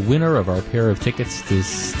have our winner of our pair of tickets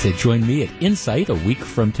to join me at Insight a week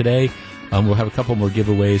from today. We'll have a couple more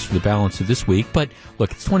giveaways for the balance of this week. But,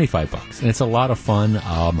 look, it's $25, and it's a lot of fun.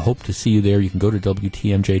 Hope to see you there. You can go to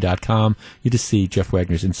WTMJ.com. You just see Jeff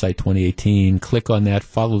Wagner's Insight 2018. Click on that.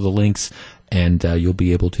 Follow the links. And you'll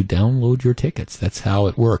be able to download your tickets. That's how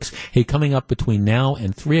it works. Hey, coming up between now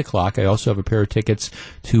and 3 o'clock, I also have a pair of tickets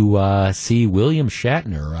to see William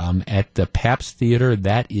Shatner at the Pabst Theater.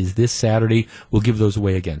 That is this Saturday. We'll give those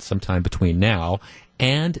away again sometime between now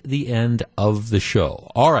and the end of the show.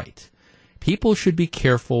 All right. People should be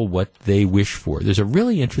careful what they wish for. There's a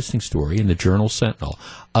really interesting story in the Journal-Sentinel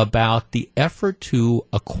about the effort to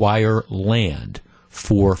acquire land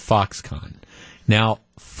for Foxconn. Now,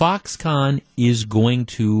 Foxconn is going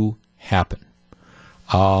to happen.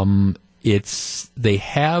 They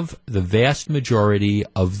have the vast majority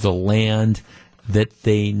of the land that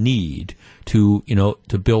they need to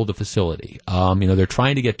build a facility. They're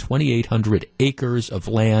trying to get 2,800 acres of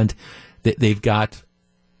land. That they've got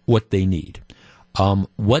what they need.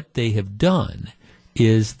 What they have done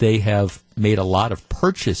is they have made a lot of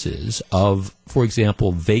purchases of, for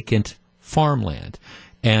example, vacant farmland.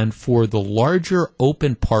 And for the larger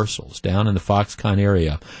open parcels down in the Foxconn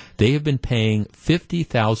area, they have been paying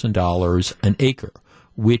 $50,000 an acre,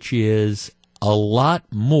 which is a lot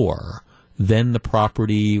more than the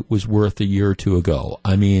property was worth a year or two ago.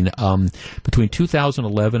 I mean, between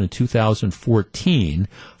 2011 and 2014,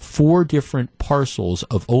 4 different parcels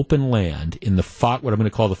of open land in the what I'm going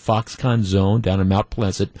to call the Foxconn zone down in Mount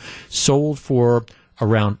Pleasant sold for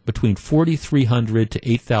around between $4,300 to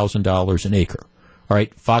 $8,000 an acre. All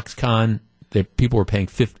right, Foxconn, people were paid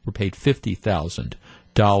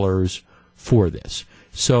 $50,000 for this.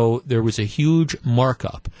 So there was a huge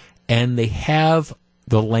markup, and they have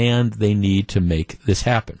the land they need to make this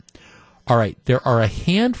happen. All right, there are a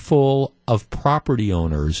handful of property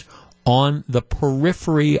owners on the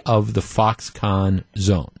periphery of the Foxconn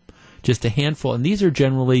zone. Just a handful, and these aren't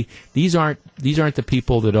the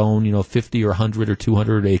people that own 50 or 100 or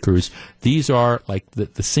 200 acres. These are like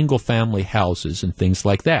the single family houses and things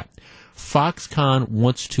like that. Foxconn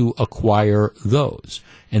wants to acquire those,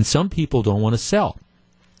 and some people don't want to sell.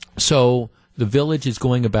 So the village is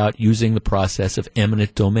going about using the process of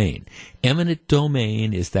eminent domain. Eminent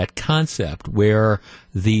domain is that concept where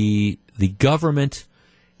the government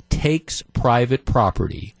takes private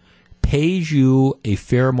property, pays you a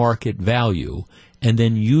fair market value, and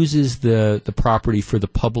then uses the property for the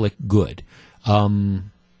public good.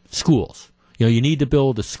 Schools. You need to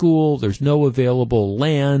build a school. There's no available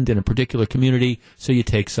land in a particular community, so you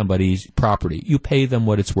take somebody's property. You pay them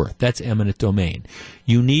what it's worth. That's eminent domain.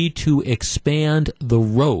 You need to expand the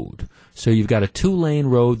road. So you've got a 2-lane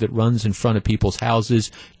road that runs in front of people's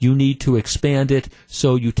houses. You need to expand it,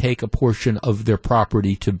 so you take a portion of their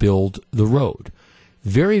property to build the road.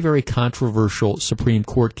 very, very controversial Supreme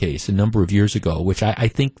Court case a number of years ago, which I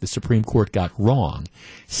think the Supreme Court got wrong,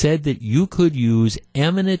 said that you could use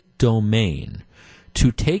eminent domain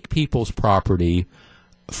to take people's property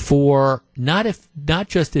for not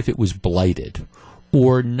just if it was blighted,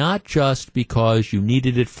 or not just because you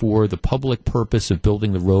needed it for the public purpose of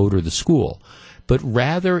building the road or the school, but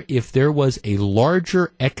rather if there was a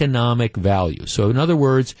larger economic value. So in other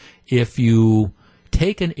words, if you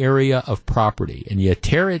take an area of property and you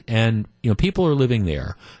tear it, and people are living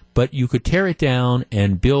there, but you could tear it down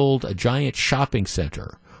and build a giant shopping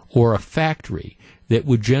center or a factory that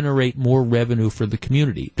would generate more revenue for the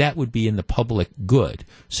community. That would be in the public good.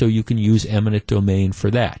 So you can use eminent domain for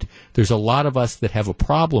that. There's a lot of us that have a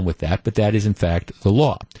problem with that, but that is in fact the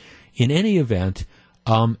law. In any event,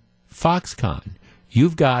 Foxconn,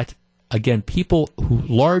 you've got, again, people who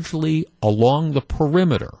largely along the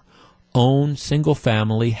perimeter own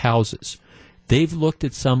single-family houses. They've looked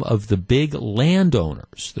at some of the big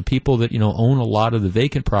landowners, the people that own a lot of the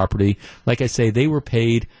vacant property. Like I say, they were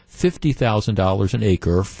paid $50,000 an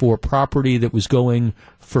acre for property that was going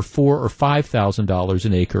for $4,000 or $5,000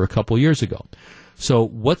 an acre a couple years ago. So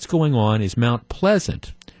what's going on is Mount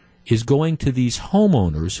Pleasant is going to these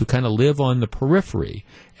homeowners who kind of live on the periphery,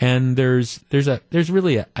 and there's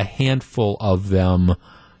really a handful of them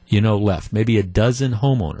left, maybe a dozen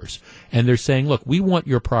homeowners. And they're saying, look, we want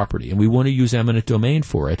your property and we want to use eminent domain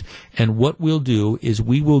for it. And what we'll do is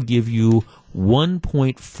we will give you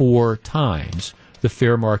 1.4 times the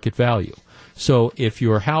fair market value. So if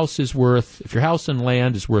your house and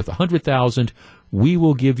land is worth $100,000, we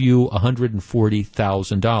will give you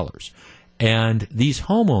 $140,000. And these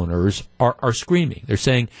homeowners are screaming. They're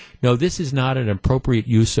saying, no, this is not an appropriate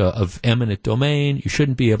use of eminent domain. You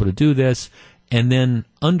shouldn't be able to do this. And then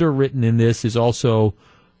underwritten in this is also,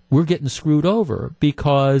 we're getting screwed over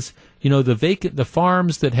because, the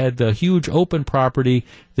farms that had the huge open property,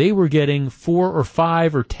 they were getting 4 or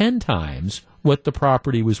 5 or 10 times what the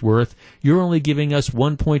property was worth. You're only giving us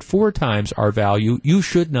 1.4 times our value. You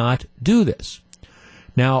should not do this.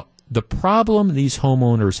 Now, the problem these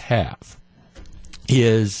homeowners have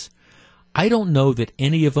is, I don't know that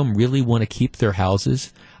any of them really want to keep their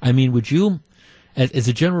houses. I mean, would you... As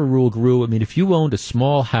a general rule, Gru, if you owned a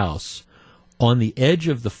small house on the edge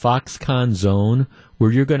of the Foxconn zone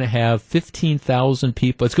where you're going to have 15,000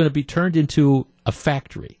 people, it's going to be turned into a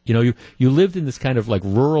factory. You lived in this kind of like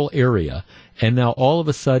rural area, and now all of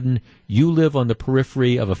a sudden you live on the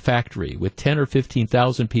periphery of a factory with 10 or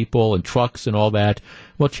 15,000 people and trucks and all that.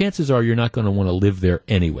 Well, chances are you're not going to want to live there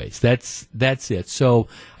anyways. That's it. So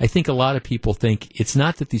I think a lot of people think it's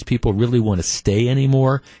not that these people really want to stay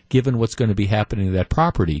anymore, given what's going to be happening to that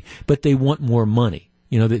property, but they want more money.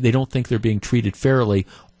 They don't think they're being treated fairly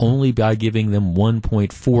only by giving them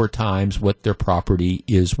 1.4 times what their property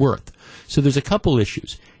is worth. So there's a couple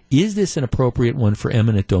issues. Is this an appropriate one for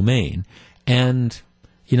eminent domain? And,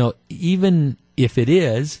 even if it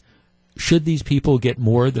is, should these people get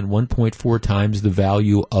more than 1.4 times the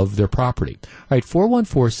value of their property? All right,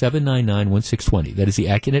 414-799-1620. That is the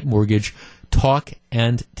Accunet Mortgage talk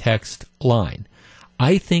and text line.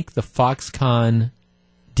 I think the Foxconn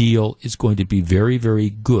deal is going to be very, very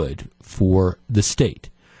good for the state.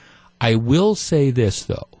 I will say this,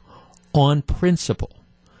 though. On principle,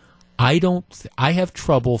 I have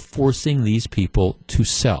trouble forcing these people to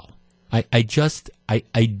sell. I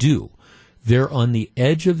do. They're on the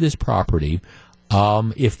edge of this property.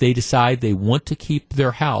 If they decide they want to keep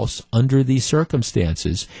their house under these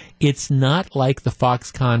circumstances, it's not like the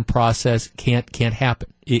Foxconn process can't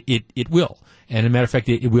happen. It will. And as a matter of fact,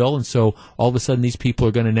 it will. And so all of a sudden these people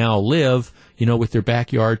are going to now live, with their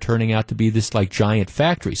backyard turning out to be this like giant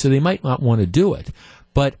factory. So they might not want to do it.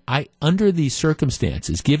 But under these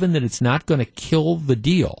circumstances, given that it's not going to kill the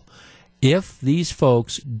deal, if these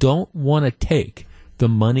folks don't want to take the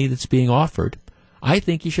money that's being offered, I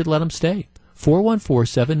think you should let them stay.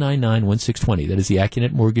 414-799-1620. That is the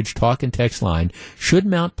Accunet Mortgage talk and text line. Should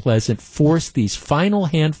Mount Pleasant force these final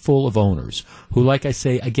handful of owners who, like I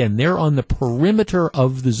say, again, they're on the perimeter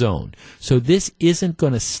of the zone. So this isn't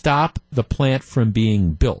going to stop the plant from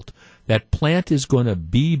being built. That plant is going to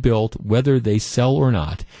be built whether they sell or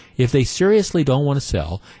not. If they seriously don't want to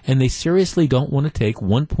sell and they seriously don't want to take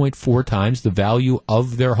 1.4 times the value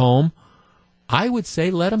of their home, I would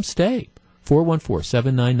say let them stay.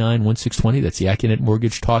 414-799-1620. That's the Accunet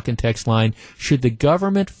Mortgage talk and text line. Should the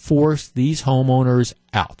government force these homeowners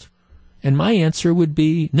out? And my answer would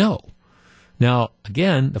be no. Now,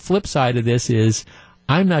 again, the flip side of this is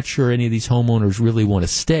I'm not sure any of these homeowners really want to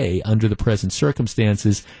stay under the present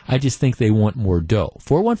circumstances. I just think they want more dough.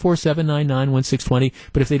 414-799-1620.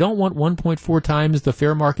 But if they don't want 1.4 times the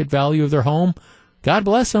fair market value of their home, God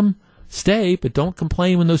bless them. Stay, but don't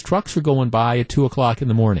complain when those trucks are going by at 2 o'clock in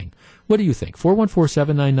the morning. What do you think?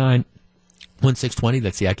 414-799-1620.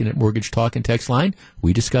 That's the Accunet Mortgage Talk and Text line.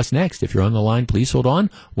 We discuss next. If you're on the line, please hold on.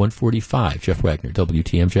 145, Jeff Wagner,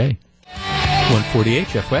 WTMJ. 148,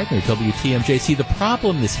 Jeff Wagner, WTMJ. See, the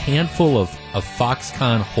problem this handful of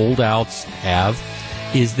Foxconn holdouts have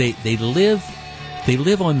is they live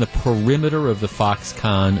on the perimeter of the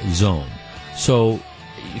Foxconn zone. So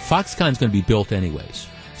Foxconn's going to be built anyways.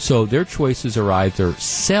 So their choices are either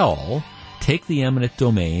sell, take the eminent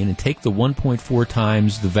domain, and take the 1.4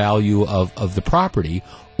 times the value of the property,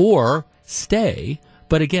 or stay.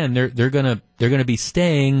 But again, they're gonna be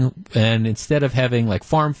staying, and instead of having like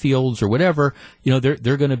farm fields or whatever,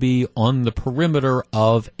 they're gonna be on the perimeter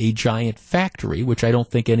of a giant factory, which I don't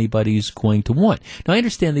think anybody's going to want. Now, I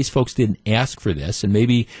understand these folks didn't ask for this, and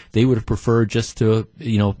maybe they would have preferred just to,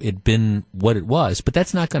 it been what it was, but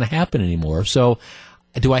that's not going to happen anymore. So,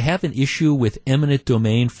 do I have an issue with eminent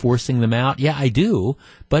domain forcing them out? Yeah, I do.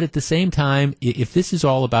 But at the same time, if this is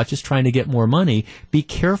all about just trying to get more money, be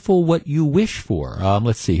careful what you wish for.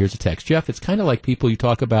 Let's see. Here's a text. Jeff, it's kind of like people you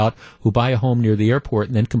talk about who buy a home near the airport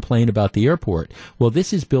and then complain about the airport. Well,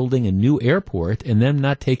 this is building a new airport and them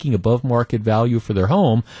not taking above market value for their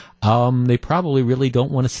home. They probably really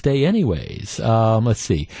don't want to stay anyways. Let's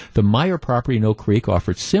see. The Meyer property in Oak Creek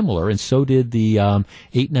offered similar, and so did the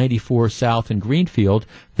 894 South in Greenfield.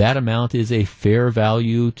 That amount is a fair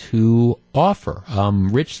value to offer.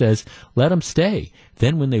 Rich says, let them stay.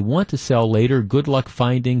 Then when they want to sell later, good luck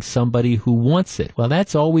finding somebody who wants it. Well,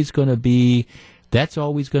 that's always going to be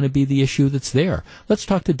the issue that's there. Let's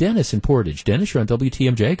talk to Dennis in Portage. Dennis, you're on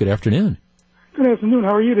WTMJ. Good afternoon. Good afternoon.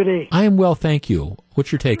 How are you today? I am well, thank you.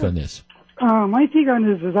 What's your take on this? My take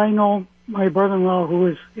on this is I know my brother-in-law who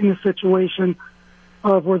is in a situation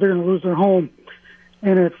of where they're going to lose their home.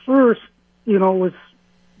 And at first, it was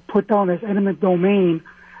put down as eminent domain,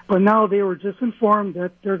 but now they were just informed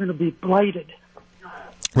that they're going to be blighted.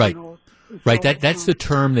 Right. Right. That's the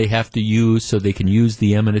term they have to use so they can use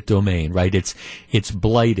the eminent domain, right? It's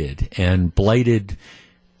blighted, and blighted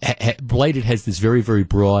has this very, very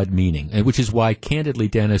broad meaning, which is why, candidly,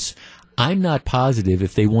 Dennis, I'm not positive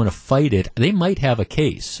if they want to fight it. They might have a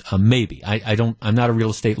case, maybe. I'm not a real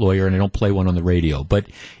estate lawyer, and I don't play one on the radio, but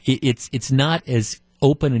it's not as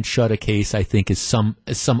open and shut a case, I think, as some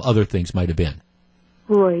other things might have been.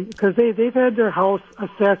 Right, because they've had their house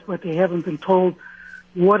assessed, but they haven't been told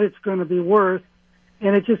what it's going to be worth,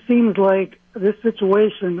 and it just seems like this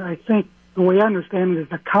situation, I think, the way I understand it, is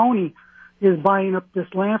the county is buying up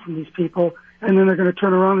this land from these people, and then they're going to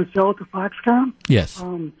turn around and sell it to Foxconn. Yes.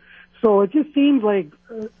 So it just seems like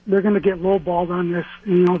they're going to get lowballed on this,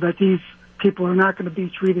 that these people are not going to be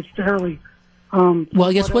treated fairly. Well,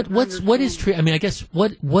 I guess what is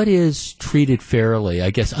treated fairly? I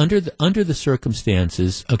guess under the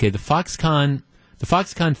circumstances, okay, the Foxconn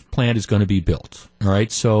plant is going to be built. All right,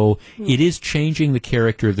 so it is changing the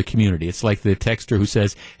character of the community. It's like the texter who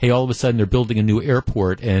says, "Hey, all of a sudden they're building a new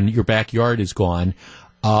airport and your backyard is gone."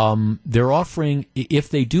 They're offering, if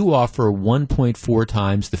they do offer 1.4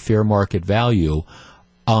 times the fair market value,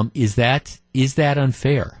 is that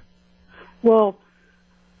unfair? Well,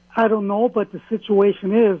 I don't know, but the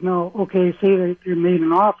situation is now, okay, say they made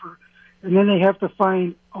an offer, and then they have to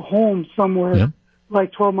find a home somewhere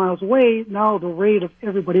like 12 miles away. Now the rate of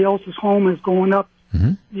everybody else's home is going up,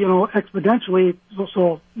 exponentially.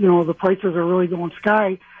 So, the prices are really going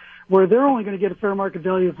sky, where they're only going to get a fair market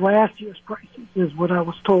value of last year's prices, is what I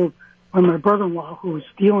was told by my brother-in-law who was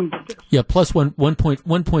dealing with this. Yeah, plus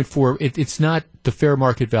 1.4. It's not the fair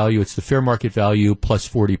market value. It's the fair market value plus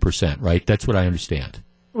 40%, right? That's what I understand.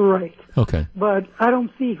 Right. Okay. But I don't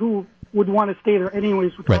see who would want to stay there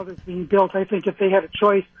anyways with how it's being built. I think if they had a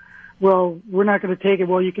choice, well, we're not going to take it.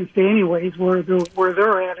 Well, you can stay anyways. Where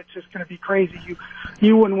they're at, it's just going to be crazy.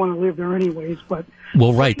 You wouldn't want to live there anyways. But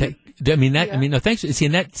right. Thanks. See,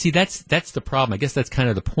 that's the problem. I guess that's kind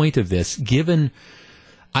of the point of this. Given,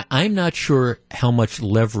 I'm not sure how much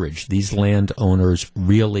leverage these landowners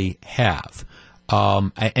really have.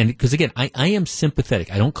 And because again, I am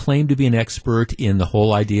sympathetic. I don't claim to be an expert in the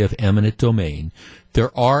whole idea of eminent domain.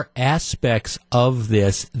 There are aspects of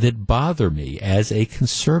this that bother me as a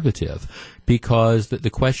conservative, because the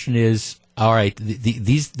question is, all right,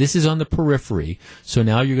 this is on the periphery, so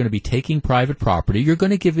now you're going to be taking private property. You're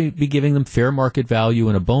going to be giving them fair market value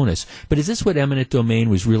and a bonus. But is this what eminent domain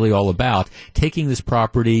was really all about? Taking this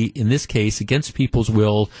property, in this case, against people's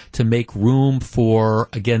will, to make room for,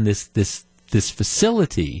 again, this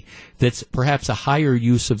facility that's perhaps a higher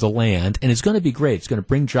use of the land, and it's going to be great. It's going to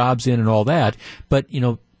bring jobs in and all that, but,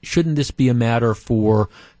 shouldn't this be a matter for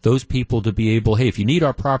those people to be able, hey, if you need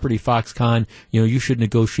our property, Foxconn, you should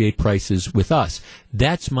negotiate prices with us.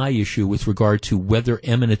 That's my issue with regard to whether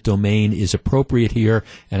eminent domain is appropriate here.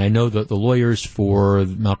 And I know that the lawyers for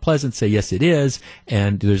Mount Pleasant say, yes, it is.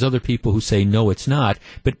 And there's other people who say, no, it's not.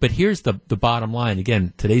 But here's the bottom line.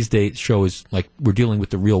 Again, today's show is like we're dealing with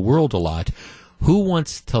the real world a lot. Who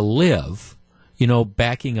wants to live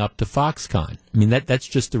backing up to Foxconn? I mean, that's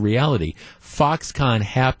just the reality. Foxconn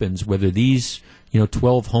happens whether these,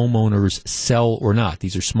 12 homeowners sell or not.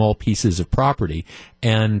 These are small pieces of property.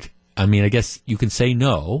 And, I mean, I guess you can say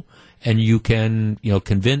no, and you can, you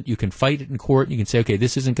can fight it in court, and you can say, okay,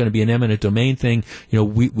 this isn't going to be an eminent domain thing.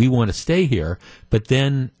 We want to stay here. But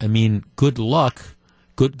then, I mean, good luck.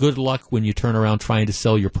 Good luck when you turn around trying to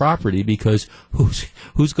sell your property, because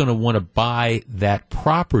who's going to want to buy that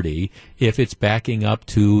property if it's backing up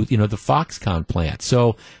to the Foxconn plant?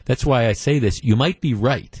 So that's why I say this. You might be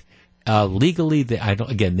right legally.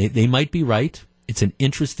 They might be right. It's an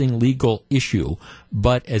interesting legal issue,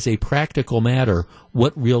 but as a practical matter,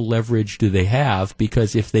 what real leverage do they have?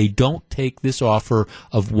 Because if they don't take this offer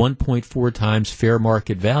of 1.4 times fair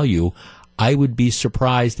market value, I would be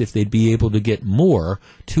surprised if they'd be able to get more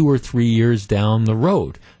 2 or 3 years down the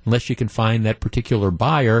road, unless you can find that particular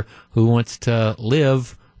buyer who wants to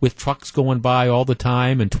live with trucks going by all the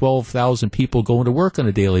time and 12,000 people going to work on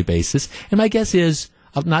a daily basis. And my guess is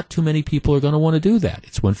not too many people are going to want to do that.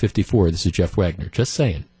 It's 1:54. This is Jeff Wagner. Just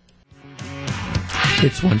saying.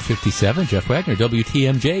 It's 1:57. Jeff Wagner,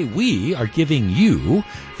 WTMJ. We are giving you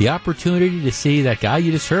the opportunity to see that guy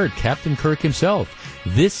you just heard, Captain Kirk himself.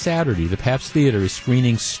 This Saturday, the Pabst Theater is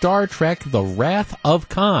screening Star Trek: The Wrath of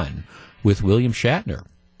Khan with William Shatner.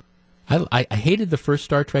 I hated the first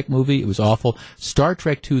Star Trek movie. It was awful. Star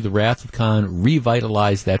Trek II: The Wrath of Khan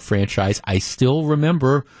revitalized that franchise. I still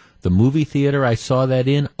remember the movie theater I saw that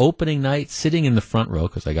in, opening night, sitting in the front row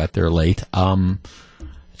because I got there late.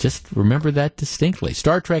 Just remember that distinctly.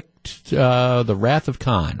 Star Trek, The Wrath of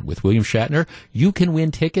Khan with William Shatner. You can win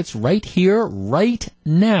tickets right here, right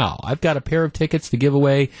now. I've got a pair of tickets to give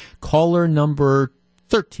away. Caller number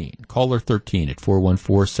 13. Caller 13 at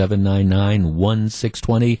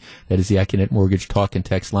 414-799-1620. That is the Acunet Mortgage talk and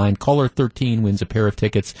text line. Caller 13 wins a pair of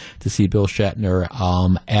tickets to see Bill Shatner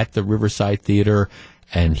at the Riverside Theater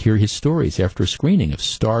and hear his stories after a screening of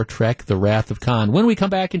Star Trek: The Wrath of Khan. When we come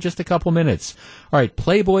back in just a couple minutes. All right,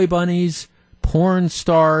 Playboy bunnies, porn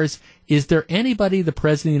stars. Is there anybody the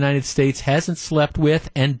President of the United States hasn't slept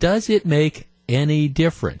with, and does it make any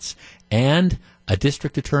difference? And a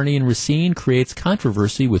district attorney in Racine creates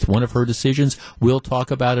controversy with one of her decisions. We'll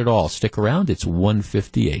talk about it all. Stick around. It's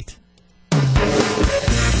 1:58.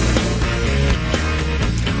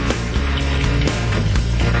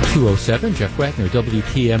 207, Jeff Wagner,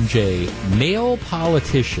 WTMJ. Male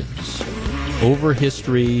politicians over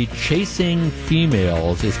history chasing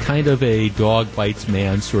females is kind of a dog bites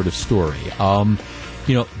man sort of story.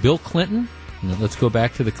 Bill Clinton, let's go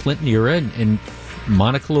back to the Clinton era, and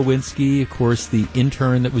Monica Lewinsky, of course, the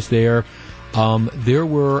intern that was there. There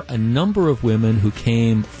were a number of women who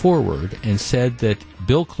came forward and said that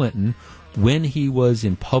Bill Clinton, when he was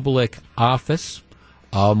in public office,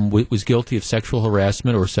 was guilty of sexual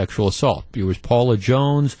harassment or sexual assault. There was Paula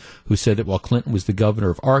Jones, who said that while Clinton was the governor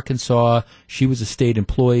of Arkansas, she was a state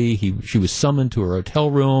employee. She was summoned to her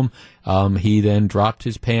hotel room. He then dropped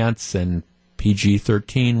his pants and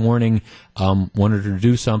PG-13 warning, wanted her to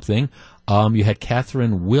do something. You had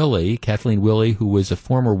Kathleen Willey, who was a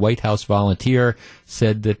former White House volunteer,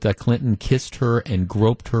 said that Clinton kissed her and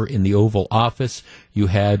groped her in the Oval Office. You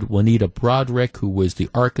had Juanita Broderick, who was the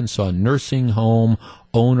Arkansas nursing home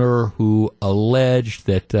owner, who alleged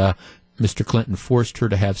that Mr. Clinton forced her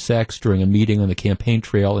to have sex during a meeting on the campaign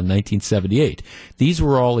trail in 1978. These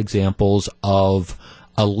were all examples of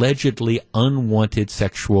allegedly unwanted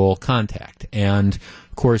sexual contact. And,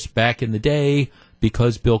 of course, back in the day,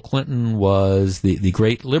 because Bill Clinton was the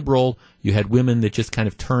great liberal, you had women that just kind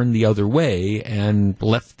of turned the other way and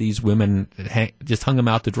left these women, just hung them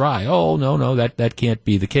out to dry. Oh, no, that can't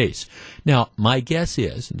be the case. Now, my guess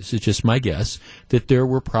is, and this is just my guess, that there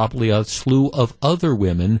were probably a slew of other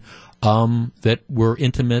women that were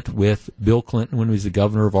intimate with Bill Clinton when he was the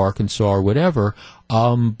governor of Arkansas or whatever,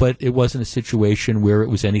 but it wasn't a situation where it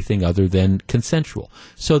was anything other than consensual.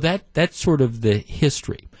 So that's sort of the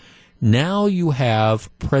history. Now you have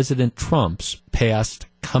President Trump's past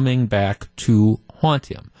coming back to haunt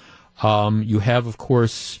him. You have, of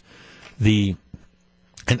course, and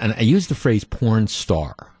I use the phrase porn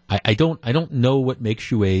star. I don't know what makes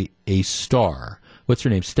you a star. What's her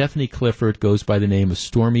name? Stephanie Clifford goes by the name of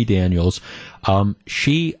Stormy Daniels.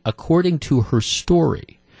 She, according to her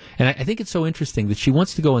story, and I think it's so interesting that she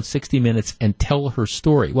wants to go on 60 Minutes and tell her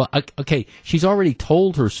story. Well, okay, she's already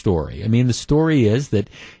told her story. I mean, the story is that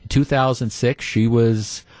in 2006 she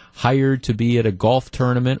was hired to be at a golf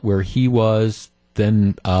tournament where he was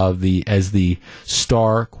then as the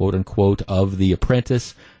star, quote unquote, of The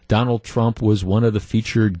Apprentice. Donald Trump was one of the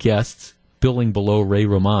featured guests, billing below Ray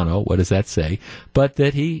Romano. What does that say? But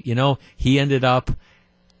that he ended up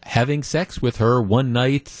having sex with her one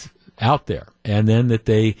night out there. And then that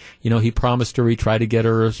he promised her he'd try to get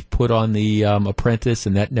her put on The Apprentice,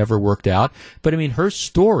 and that never worked out. But I mean, her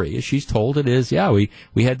story, as she's told it, is,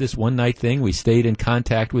 we had this one night thing. We stayed in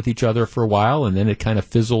contact with each other for a while, and then it kind of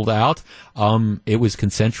fizzled out. It was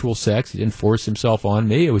consensual sex. He didn't force himself on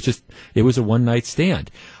me. It was a one night stand.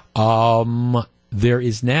 There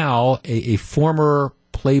is now a former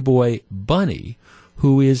Playboy bunny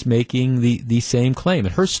who is making the same claim.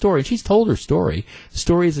 And her story, and she's told her story, the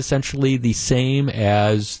story is essentially the same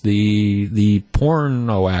as the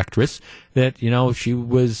porno actress, that, she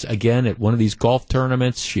was, again, at one of these golf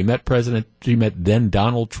tournaments. She met then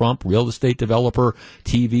Donald Trump, real estate developer,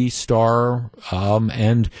 TV star,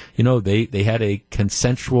 and, they had a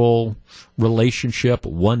consensual relationship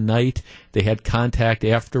one night. They had contact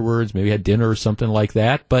afterwards, maybe had dinner or something like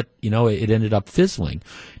that, but, it ended up fizzling.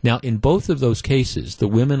 Now, in both of those cases, the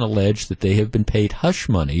women allege that they have been paid hush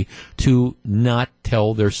money to not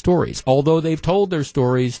tell their stories, although they've told their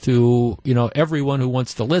stories to, everyone who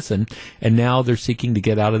wants to listen, and now they're seeking to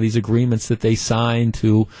get out of these agreements that they signed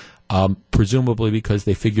to, presumably because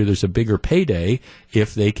they figure there's a bigger payday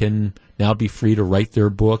if they can now be free to write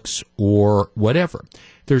their books or whatever.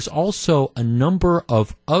 There's also a number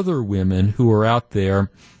of other women who are out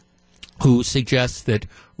there who suggest that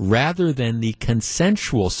rather than the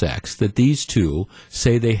consensual sex that these two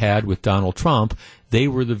say they had with Donald Trump, they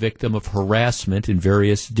were the victim of harassment in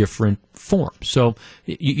various different forms. So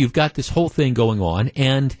you've got this whole thing going on,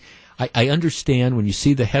 and I understand when you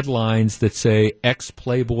see the headlines that say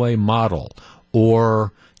ex-Playboy model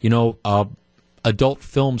or, adult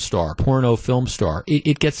film star, porno film star,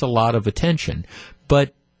 it gets a lot of attention.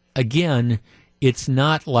 But again, it's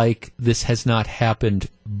not like this has not happened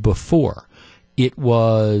before. It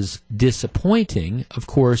was disappointing, of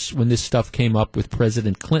course, when this stuff came up with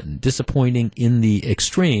President Clinton. Disappointing in the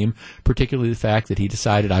extreme, particularly the fact that he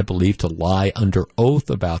decided, I believe, to lie under oath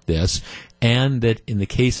about this, and that in the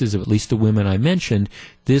cases of at least the women I mentioned,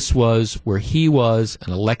 this was where he was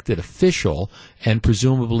an elected official and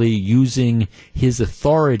presumably using his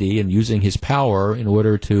authority and using his power in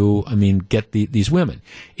order to, get these women.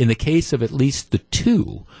 In the case of at least the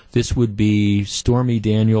two, this would be Stormy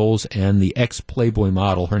Daniels and the ex-Playboy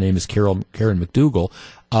model. Her name is Karen McDougal.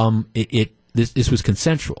 This was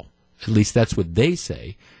consensual. At least that's what they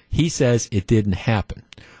say. He says it didn't happen.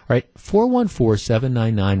 All right,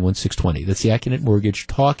 414-799-1620. That's the Acunet Mortgage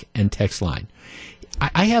talk and text line.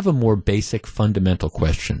 I have a more basic, fundamental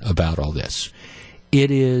question about all this.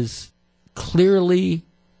 It is clearly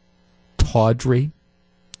tawdry.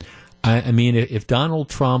 If Donald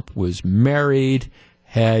Trump was married,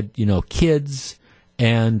 had, kids,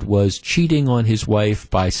 and was cheating on his wife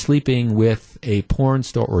by sleeping with a porn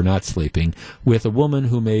star, or not sleeping, with a woman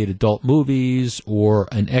who made adult movies or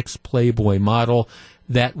an ex-Playboy model,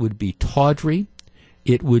 that would be tawdry.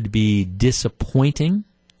 It would be disappointing.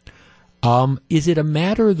 Is it a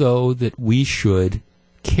matter, though, that we should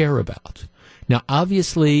care about? Now,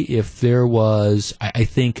 obviously, if there was, I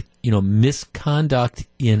think, misconduct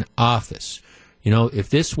in office, if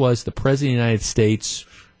this was the President of the United States,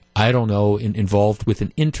 I don't know, involved with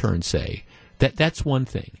an intern, say, that's one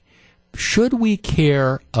thing. Should we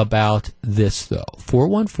care about this, though?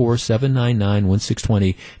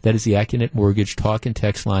 414-799-1620. That is the Acunet Mortgage talk and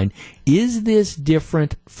text line. Is this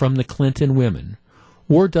different from the Clinton women,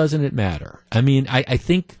 or doesn't it matter? I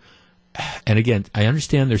think, and again, I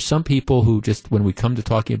understand there's some people who just, when we come to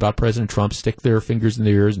talking about President Trump, stick their fingers in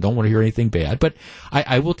their ears and don't want to hear anything bad. But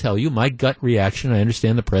I will tell you, my gut reaction, I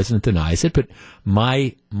understand the president denies it, but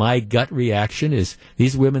my gut reaction is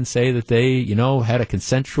these women say that they, had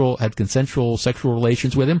consensual sexual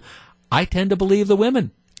relations with him. I tend to believe the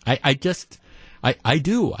women. I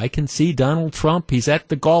do. I can see Donald Trump. He's at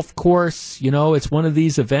the golf course. You know, it's one of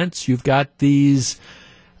these events. You've got these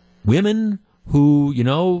women who, you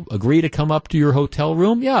know, agree to come up to your hotel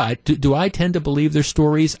room. Yeah. Do I tend to believe their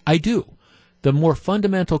stories? I do. The more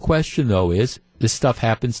fundamental question, though, is this stuff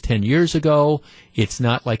happens 10 years ago. It's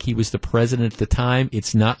not like he was the president at the time.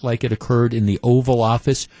 It's not like it occurred in the Oval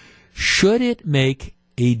Office. Should it make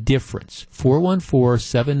a difference?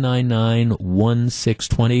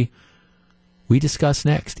 414-799-1620. We discuss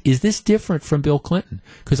next. Is this different from Bill Clinton?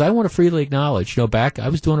 Because I want to freely acknowledge, you know, back, I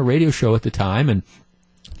was doing a radio show at the time, and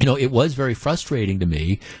you know, it was very frustrating to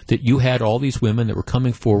me that you had all these women that were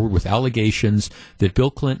coming forward with allegations that Bill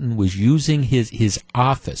Clinton was using his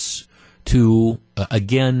office to,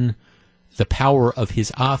 again, the power of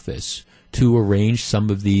his office to arrange some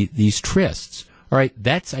of these trysts. All right,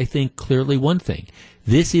 that's, I think, clearly one thing.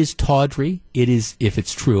 This is tawdry. It is, if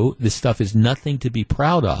it's true, this stuff is nothing to be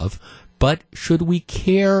proud of. But should we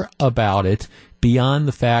care about it beyond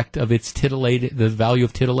the fact of its the value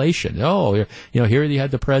of titillation? Oh, you know, here you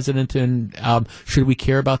had the president, and should we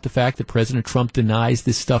care about the fact that President Trump denies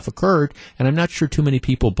this stuff occurred? And I'm not sure too many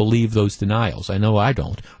people believe those denials. I know I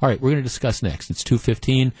don't. All right, we're going to discuss next. It's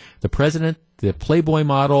 2:15. The president, the Playboy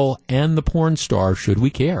model, and the porn star. Should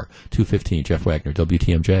we care? 2:15. Jeff Wagner,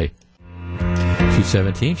 WTMJ.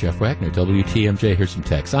 2:17. Jeff Wagner, WTMJ. Here's some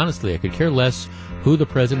text. Honestly, I could care less who the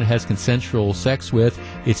president has consensual sex with.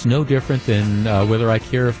 It's no different than whether I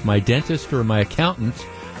care if my dentist or my accountant,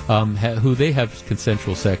 who they have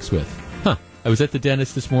consensual sex with. Huh. I was at the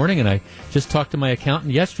dentist this morning, and I just talked to my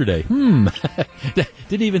accountant yesterday.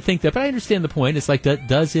 Didn't even think that, but I understand the point. It's like,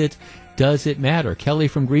 does it matter? Kelly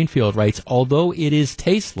from Greenfield writes, although it is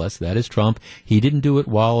tasteless, that is Trump, he didn't do it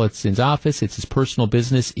while it's in his office. It's his personal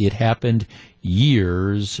business. It happened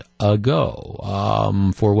years ago.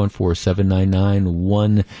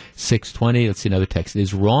 414-799-1620. Let's see another text. It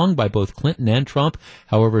is wrong by both Clinton and Trump.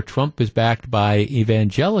 However, Trump is backed by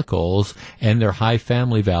evangelicals and their high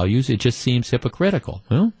family values. It just seems hypocritical.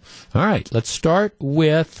 Well, all right. Let's start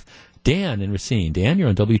with Dan in Racine. Dan, you're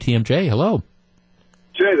on WTMJ. Hello.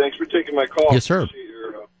 Jay, thanks for taking my call. Yes, sir.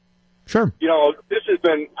 Sure. You know, this has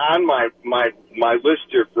been on my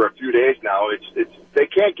list here for a few days now. It's they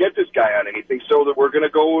can't get this guy on anything, so that we're going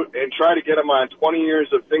to go and try to get him on 20 years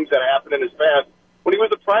of things that happened in his past when he was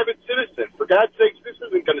a private citizen. For God's sakes, this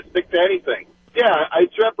isn't going to stick to anything. Yeah,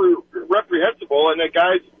 it's reprehensible, and the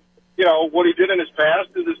guy's, you know, what he did in his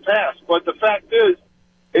past is his past. But the fact is,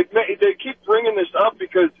 they keep bringing this up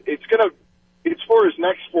because it's for his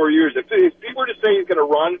next 4 years. If he were to say he's going to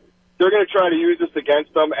run, they're going to try to use this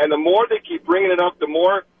against him. And the more they keep bringing it up, the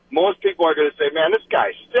more most people are going to say, man, this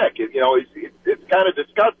guy's sick. You know, it's kind of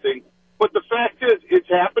disgusting. But the fact is, it's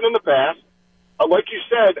happened in the past. Like you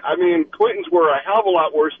said, I mean, Clinton's were a hell of a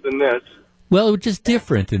lot worse than this. Well, it was just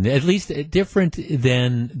different, and at least different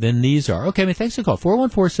than these are. Okay, I mean, thanks for the call.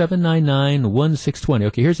 414-799-1620.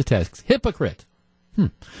 Okay, here's a text. Hypocrite.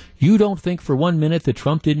 You don't think for 1 minute that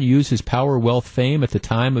Trump didn't use his power, wealth, fame at the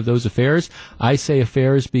time of those affairs? I say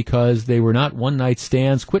affairs because they were not one-night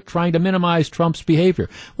stands. Quit trying to minimize Trump's behavior.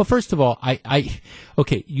 Well, first of all,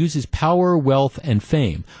 okay, uses power, wealth, and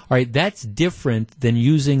fame. All right, that's different than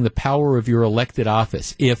using the power of your elected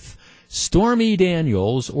office. If Stormy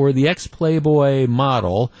Daniels or the ex-Playboy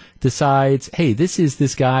model decides, hey, this is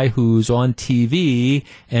this guy who's on TV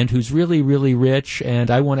and who's really, really rich,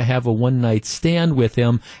 and I want to have a one-night stand with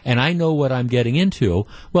him, and I know what I'm getting into.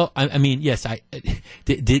 Well, I mean, yes,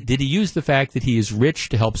 did he use the fact that he is rich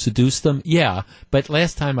to help seduce them? Yeah, but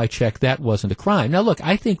last time I checked, that wasn't a crime. Now, look,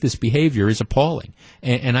 I think this behavior is appalling,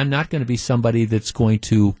 and I'm not going to be somebody that's going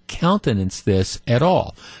to countenance this at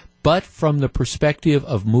all. But from the perspective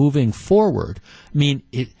of moving forward, I mean,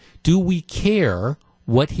 do we care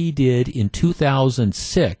what he did in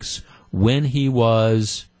 2006 when he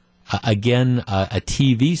was, again, a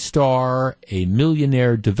TV star, a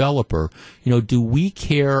millionaire developer? You know, do we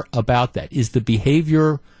care about that? Is the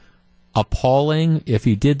behavior appalling? If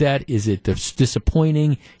he did that, is it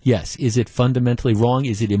disappointing? Yes. Is it fundamentally wrong?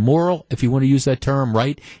 Is it immoral, if you want to use that term,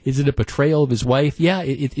 right? Is it a betrayal of his wife? Yeah,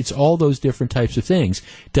 it's all those different types of things.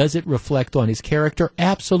 Does it reflect on his character?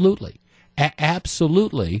 Absolutely.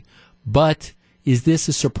 Absolutely. But is this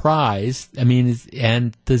a surprise? I mean,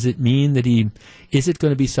 and does it mean that is it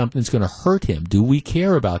going to be something that's going to hurt him? Do we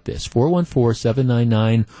care about this?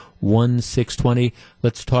 414-799-1620.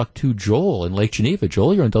 Let's talk to Joel in Lake Geneva.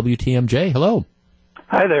 Joel, you're on WTMJ. Hello.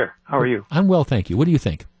 Hi there. How are you? I'm well, thank you. What do you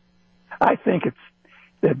think? I think it's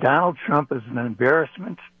that Donald Trump is an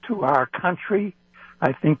embarrassment to our country.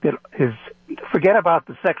 I think that forget about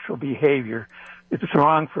the sexual behavior, It's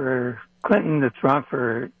wrong for Clinton. It's wrong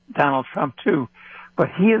for Donald Trump, too. But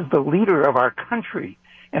he is the leader of our country,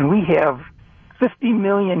 and we have 50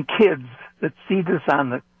 million kids that see this on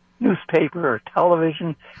the newspaper or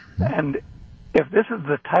television. And if this is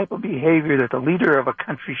the type of behavior that the leader of a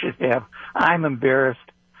country should have, I'm embarrassed.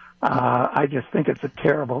 I just think it's a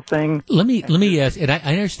terrible thing. Let me ask, and I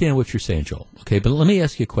understand what you're saying, Joel, okay, but let me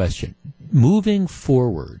ask you a question. Moving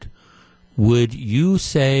forward, would you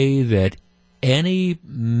say that any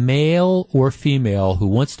male or female who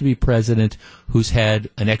wants to be president who's had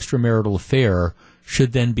an extramarital affair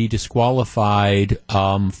should then be disqualified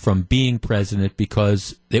from being president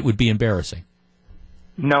because it would be embarrassing?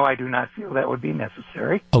 No, I do not feel that would be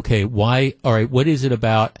necessary. Okay, why? All right, what is it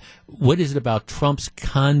about Trump's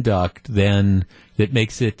conduct then that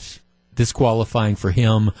makes it disqualifying for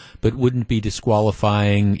him, but wouldn't be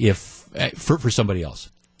disqualifying if for somebody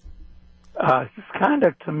else? His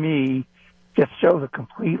conduct to me just shows a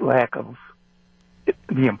complete lack of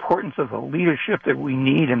the importance of the leadership that we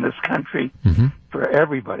need in this country for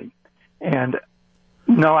everybody. And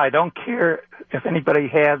no, I don't care if anybody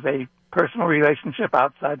has a personal relationship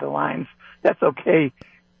outside the lines. That's okay.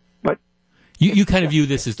 But you kind of view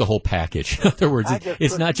this as the whole package. In other words,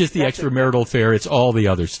 it's not just the extramarital affair; it's all the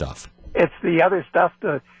other stuff. It's the other stuff,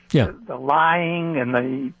 the lying and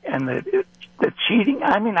the cheating.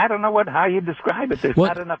 I mean, I don't know how you describe it. There's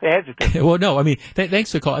not enough adjectives. Well, no, I mean,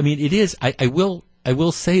 thanks for the call. I mean, it is. I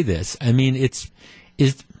will say this. I mean,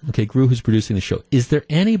 okay. Gru, who's producing the show, is there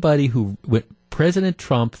anybody who, when President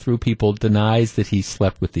Trump, through people, denies that he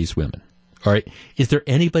slept with these women? All right, is there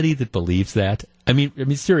anybody that believes that? I mean,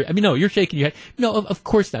 serious. I mean, no, you're shaking your head. No, of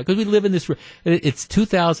course not, because we live in this. It's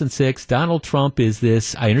 2006. Donald Trump is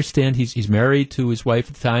this. I understand he's married to his wife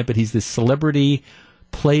at the time, but he's this celebrity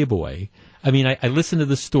playboy. I mean, I listened to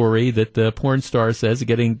the story that the porn star says,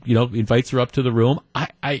 invites her up to the room.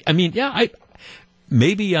 I mean, yeah,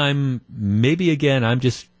 maybe again, I'm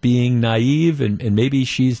just being naive, and maybe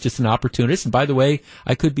she's just an opportunist. And by the way,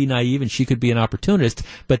 I could be naive and she could be an opportunist,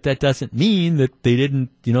 but that doesn't mean that they didn't,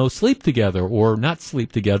 sleep together or not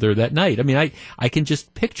sleep together that night. I mean, I can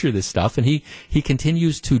just picture this stuff, and he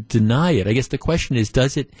continues to deny it. I guess the question is,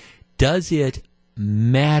 does it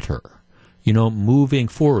matter? Moving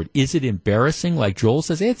forward, is it embarrassing? Like Joel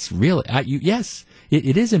says, it's really, yes,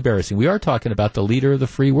 it is embarrassing. We are talking about the leader of the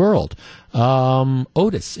free world.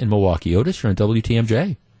 Otis in Milwaukee. Otis, you're on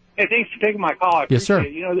WTMJ. Hey, thanks for taking my call. I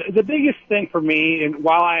appreciate yes, sir. it. The biggest thing for me, and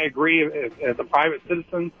while I agree as a private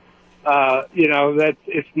citizen, that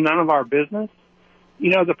it's none of our business.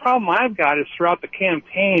 The problem I've got is throughout the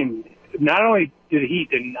campaign, not only did he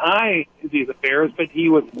deny these affairs, but he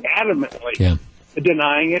was adamantly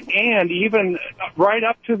denying it, and even right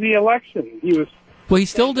up to the election, he was. Well, he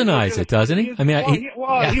still denies it, doesn't he? I mean,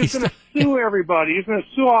 he's going to sue everybody. He's going to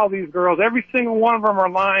sue all these girls. Every single one of them are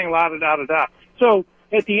lying, la-da-da-da-da. So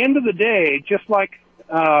at the end of the day, just like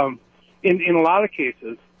in a lot of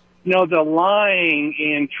cases, the lying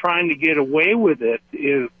and trying to get away with it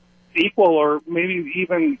is equal or maybe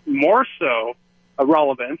even more so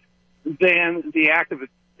relevant than the act of it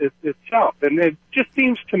itself. And it just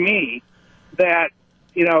seems to me that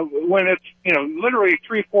when it's, literally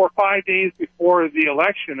 3, 4, 5 days before the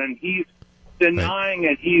election and he's denying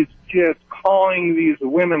it, he's just calling these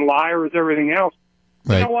women liars, everything else.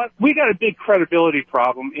 Right. You know what? We got a big credibility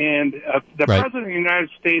problem, and the President of the United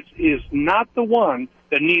States is not the one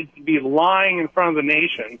that needs to be lying in front of the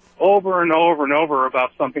nation over and over and over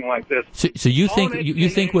about something like this. So you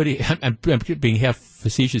think what he? I'm being half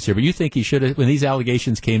facetious here, but you think he should have, when these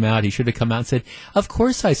allegations came out, he should have come out and said, "Of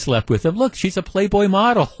course I slept with him. Look, she's a Playboy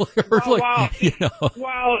model." Of course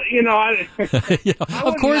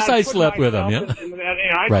I slept with him. Yeah.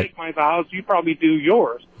 I take my vows. You probably do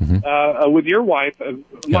yours with your wife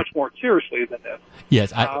much more seriously than this.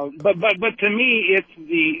 Yes, but to me, it's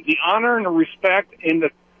the honor and the respect and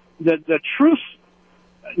the truth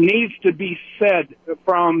needs to be said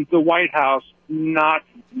from the White House, not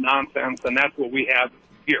nonsense, and that's what we have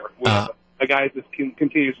here. We have a guy that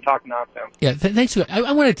continues to talk nonsense. Yeah, thanks.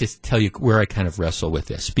 I want to just tell you where I kind of wrestle with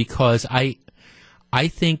this, because I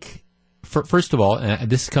think, first of all,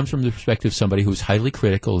 this comes from the perspective of somebody who's highly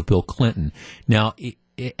critical of Bill Clinton. Now,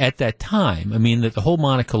 at that time, I mean, that the whole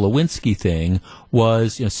Monica Lewinsky thing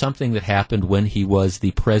was, something that happened when he was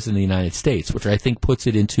the president of the United States, which I think puts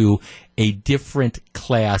it into a different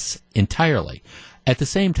class entirely. At the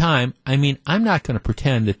same time, I mean, I'm not going to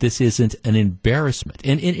pretend that this isn't an embarrassment.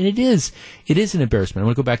 And it is an embarrassment. I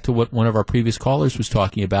want to go back to what one of our previous callers was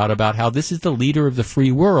talking about how this is the leader of the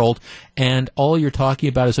free world, and all you're talking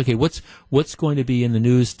about is, okay, what's going to be in the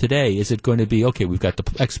news today? Is it going to be, okay, we've got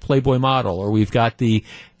the ex-Playboy model, or we've got the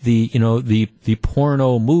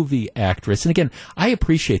porno movie actress. And again, I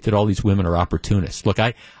appreciate that all these women are opportunists. Look,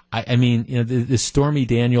 I mean, this Stormy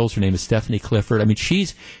Daniels, her name is Stephanie Clifford. I mean,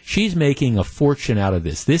 she's making a fortune out of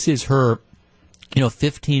this. This is her,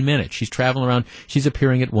 15 minutes. She's traveling around. She's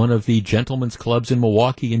appearing at one of the gentlemen's clubs in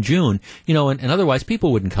Milwaukee in June, and otherwise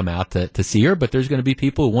people wouldn't come out to see her, but there's going to be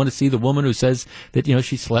people who want to see the woman who says that,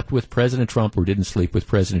 she slept with President Trump or didn't sleep with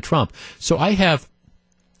President Trump. So I have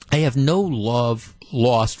no love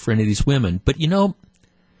lost for any of these women, but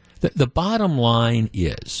the bottom line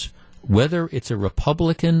is, whether it's a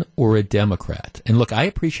Republican or a Democrat. And look, I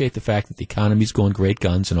appreciate the fact that the economy's going great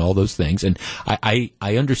guns and all those things. And I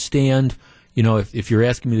understand, if you're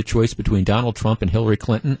asking me the choice between Donald Trump and Hillary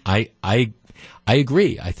Clinton, I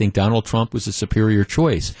agree. I think Donald Trump was a superior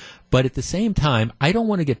choice. But at the same time, I don't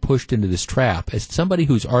want to get pushed into this trap as somebody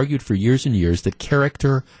who's argued for years and years that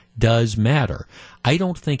character does matter. I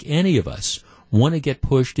don't think any of us want to get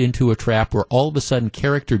pushed into a trap where all of a sudden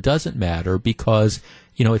character doesn't matter because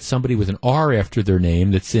it's somebody with an R after their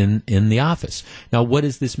name that's in the office. Now, what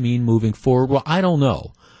does this mean moving forward? Well, I don't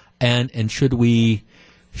know. And should we,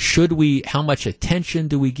 how much attention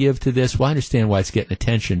do we give to this? Well, I understand why it's getting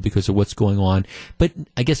attention because of what's going on. But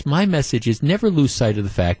I guess my message is never lose sight of the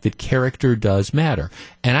fact that character does matter.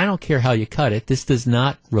 And I don't care how you cut it. This does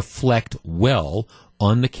not reflect well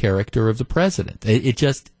on the character of the president. It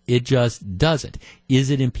just doesn't.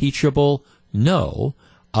 Is it impeachable? No.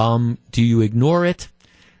 Do you ignore it?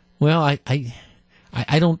 Well,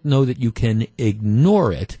 I don't know that you can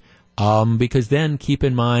ignore it, because then keep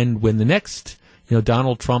in mind when the next,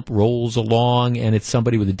 Donald Trump rolls along and it's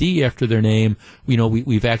somebody with a D after their name,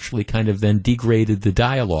 we've actually kind of then degraded the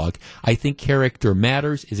dialogue. I think character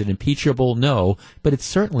matters. Is it impeachable? No, but it's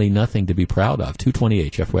certainly nothing to be proud of.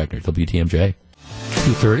 228, Jeff Wagner, WTMJ.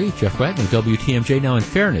 2:30, Jeff Wagner, WTMJ. Now, in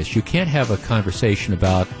fairness, you can't have a conversation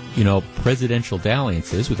about, presidential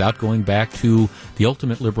dalliances without going back to the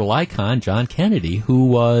ultimate liberal icon, John Kennedy, who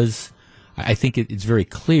was, I think it's very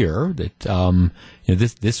clear that,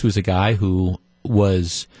 this was a guy who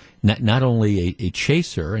was not only a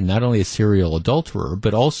chaser and not only a serial adulterer,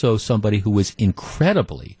 but also somebody who was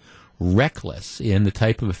incredibly reckless in the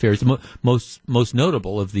type of affairs. Most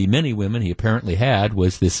notable of the many women he apparently had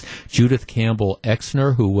was this Judith Campbell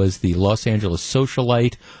Exner, who was the Los Angeles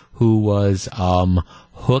socialite who was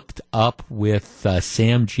hooked up with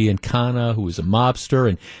Sam Giancana, who was a mobster,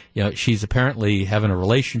 and she's apparently having a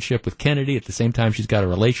relationship with Kennedy. At the same time, she's got a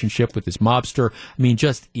relationship with this mobster. I mean,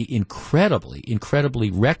 just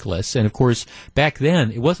incredibly reckless. And of course, back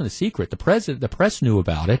then, it wasn't a secret. The press knew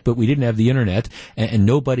about it, but we didn't have the internet, and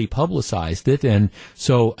nobody publicized it. And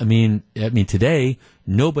so, I mean, today,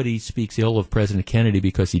 nobody speaks ill of President Kennedy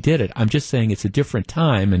because he did it. I'm just saying it's a different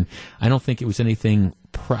time, and I don't think it was anything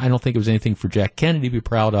for Jack Kennedy to be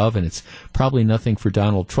proud of, and it's probably nothing for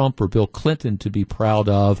Donald Trump or Bill Clinton to be proud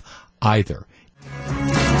of either.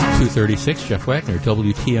 236, Jeff Wagner,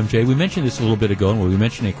 WTMJ. We mentioned this a little bit ago, and we'll be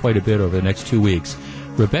mentioning it quite a bit over the next 2 weeks.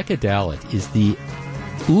 Rebecca Dallett is the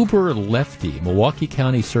uber lefty Milwaukee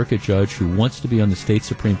County Circuit Judge who wants to be on the state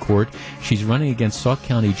Supreme Court. She's running against Sauk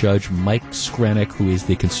County Judge Mike Skrenick, who is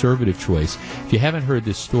the conservative choice. If you haven't heard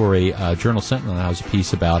this story, Journal Sentinel has a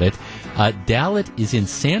piece about it. Dallett is in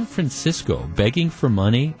San Francisco begging for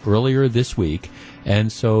money earlier this week.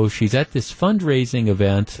 And so she's at this fundraising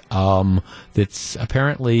event that's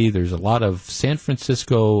apparently there's a lot of San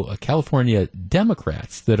Francisco, California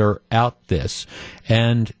Democrats that are out this.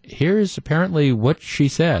 And here's apparently what she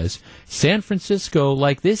says. San Francisco,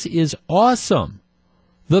 this is awesome.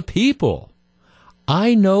 The people.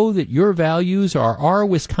 I know that your values are our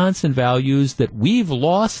Wisconsin values that we've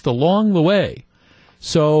lost along the way.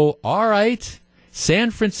 So, all right,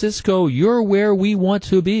 San Francisco, you're where we want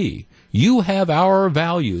to be. You have our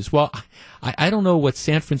values. Well, I don't know what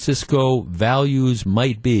San Francisco values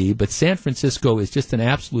might be, but San Francisco is just an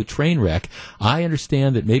absolute train wreck. I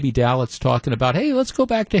understand that maybe Dallett's talking about, hey, let's go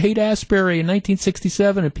back to Haight-Ashbury in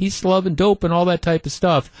 1967 and peace, love, and dope and all that type of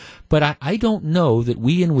stuff. But I don't know that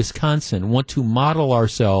we in Wisconsin want to model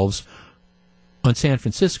ourselves on San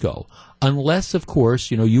Francisco, unless, of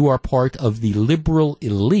course, you are part of the liberal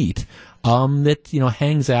elite that,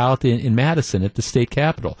 hangs out in Madison at the state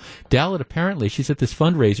capitol. Dallett, apparently, she's at this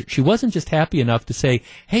fundraiser. She wasn't just happy enough to say,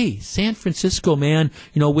 hey, San Francisco, man,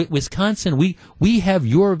 Wisconsin, we have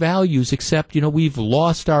your values, except, we've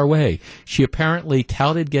lost our way. She apparently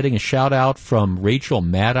touted getting a shout out from Rachel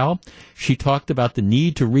Maddow. She talked about the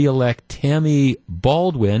need to reelect Tammy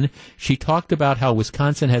Baldwin. She talked about how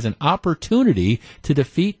Wisconsin has an opportunity to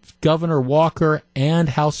defeat Governor Walker and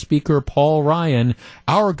House Speaker Paul Ryan.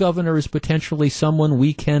 Our governor is potentially someone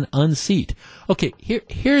we can unseat. Okay,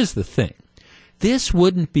 here's the thing. This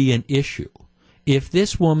wouldn't be an issue if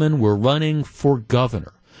this woman were running for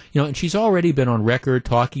governor. And she's already been on record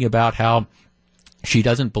talking about how she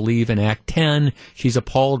doesn't believe in Act 10. She's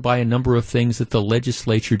appalled by a number of things that the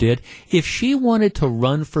legislature did. If she wanted to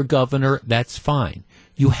run for governor, that's fine.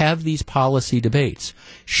 You have these policy debates.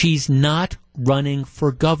 She's not running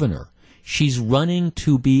for governor. She's running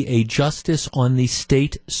to be a justice on the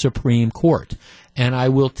state Supreme Court. And I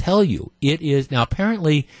will tell you, it is, now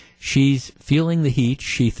apparently she's feeling the heat.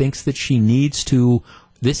 She thinks that she needs to.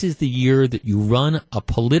 This is the year that you run a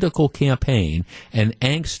political campaign, and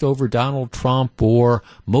angst over Donald Trump or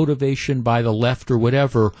motivation by the left or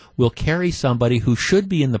whatever will carry somebody who should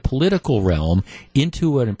be in the political realm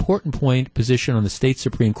into an important position on the state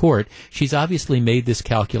Supreme Court. She's obviously made this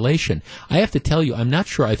calculation. I have to tell you, I'm not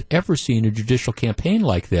sure I've ever seen a judicial campaign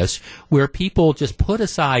like this where people just put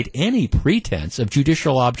aside any pretense of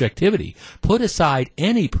judicial objectivity, put aside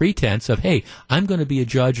any pretense of, hey, I'm going to be a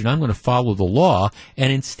judge and I'm going to follow the law,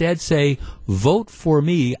 and instead say, vote for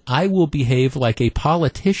me, I will behave like a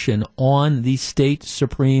politician on the state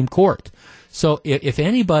Supreme Court. So if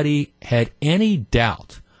anybody had any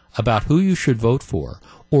doubt about who you should vote for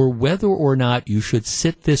or whether or not you should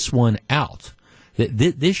sit this one out,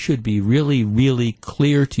 this should be really, really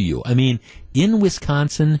clear to you. I mean, in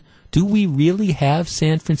Wisconsin, do we really have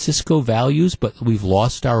San Francisco values, but we've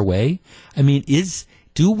lost our way? I mean,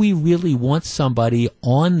 do we really want somebody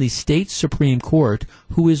on the state Supreme Court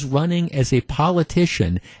who is running as a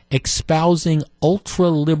politician, espousing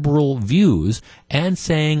ultra-liberal views and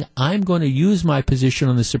saying, I'm going to use my position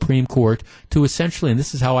on the Supreme Court to essentially, and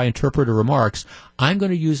this is how I interpret her remarks, I'm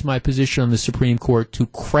going to use my position on the Supreme Court to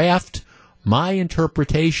craft my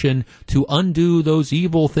interpretation to undo those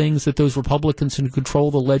evil things that those Republicans who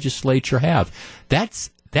control the legislature have. That's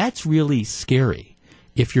really scary.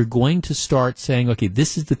 If you're going to start saying, okay,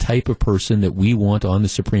 this is the type of person that we want on the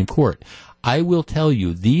Supreme Court, I will tell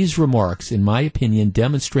you these remarks, in my opinion,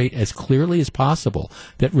 demonstrate as clearly as possible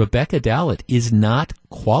that Rebecca Dallett is not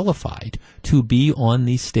qualified to be on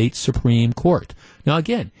the state Supreme Court. Now,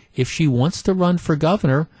 again, if she wants to run for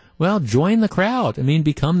governor, well, join the crowd. I mean,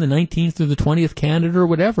 become the 19th or the 20th candidate or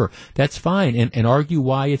whatever. That's fine. And argue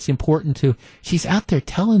why it's important to. She's out there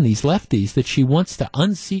telling these lefties that she wants to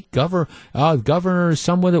unseat governor,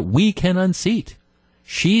 someone that we can unseat.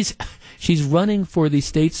 She's running for the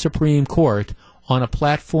state Supreme Court on a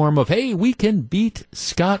platform of, hey, we can beat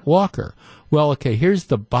Scott Walker. Well, okay, here's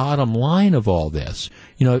the bottom line of all this.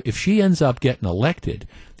 If she ends up getting elected,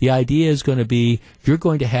 the idea is going to be you're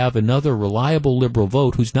going to have another reliable liberal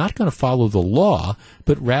vote who's not going to follow the law,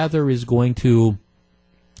 but rather is going to,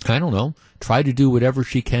 try to do whatever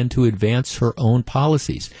she can to advance her own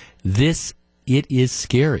policies. It is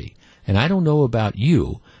scary. And I don't know about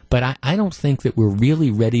you, but I don't think that we're really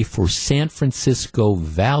ready for San Francisco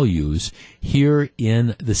values here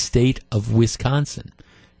in the state of Wisconsin.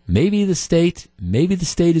 Maybe the state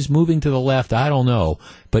is moving to the left. I don't know.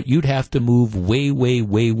 But you'd have to move way, way,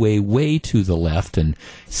 way, way, way to the left. And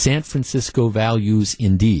San Francisco values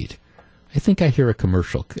indeed. I think I hear a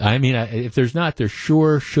commercial. I mean, if there's not, there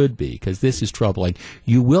sure should be, because this is troubling.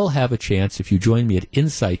 You will have a chance, if you join me at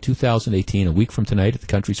Insight 2018, a week from tonight at the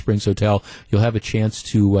Country Springs Hotel, you'll have a chance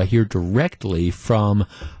to hear directly from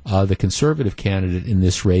the conservative candidate in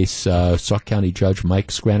this race, Sauk County Judge Mike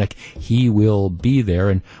Skranick. He will be there.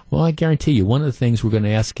 And, well, I guarantee you, one of the things we're going to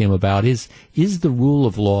ask him about is the rule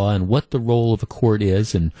of law and what the role of a court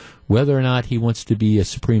is, and whether or not he wants to be a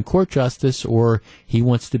Supreme Court justice or he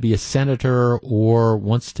wants to be a senator or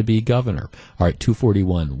wants to be governor. All right,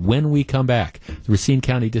 2:41. When we come back, the Racine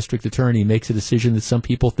County District Attorney makes a decision that some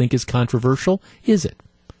people think is controversial. Is it?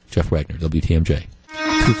 Jeff Wagner, WTMJ.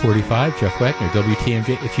 2:45, Jeff Wagner,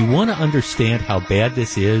 WTMJ. If you want to understand how bad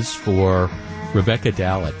this is for Rebecca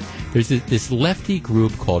Dallett, there's this lefty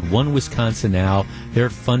group called One Wisconsin Now. They're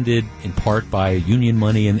funded in part by union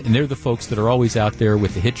money, and they're the folks that are always out there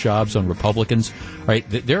with the hit jobs on Republicans. Right?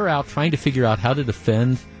 They're out trying to figure out how to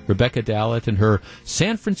defend Rebecca Dallett and her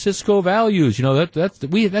San Francisco values.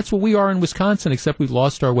 That's what we are in Wisconsin, except we've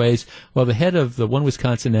lost our ways. Well, the head of the One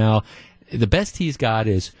Wisconsin Now, the best he's got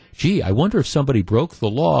is gee, I wonder if somebody broke the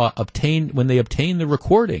law when they obtained the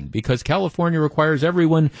recording, because California requires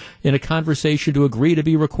everyone in a conversation to agree to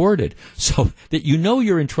be recorded. So that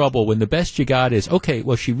you're in trouble when the best you got is, okay,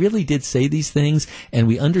 well, she really did say these things, and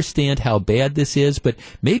we understand how bad this is, but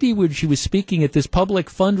maybe when she was speaking at this public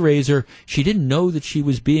fundraiser, she didn't know that she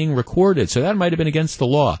was being recorded. So that might have been against the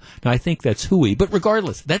law. Now, I think that's hooey. But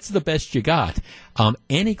regardless, that's the best you got.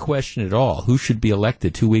 Any question at all, who should be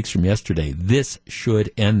elected 2 weeks from yesterday, this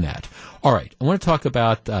should end that. All right, I want to talk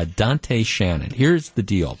about Dante Shannon. Here's the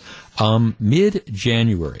deal.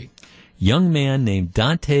 Mid-January, young man named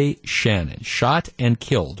Dante Shannon shot and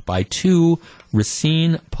killed by 2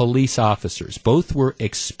 Racine police officers. Both were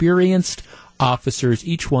experienced officers,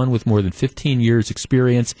 each one with more than 15 years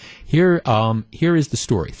experience. Here is the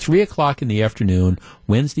story. 3 o'clock in the afternoon,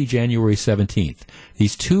 Wednesday, January 17th.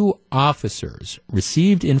 These 2 officers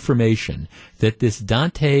received information that this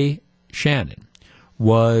Dante Shannon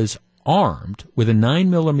was armed with a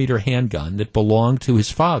 9mm handgun that belonged to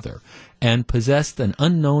his father and possessed an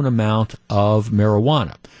unknown amount of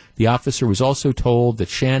marijuana. The officer was also told that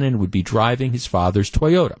Shannon would be driving his father's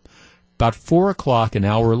Toyota. About 4 o'clock, an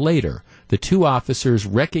hour later, the 2 officers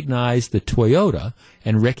recognized the Toyota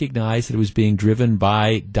and recognized that it was being driven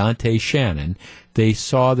by Dante Shannon. They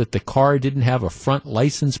saw that the car didn't have a front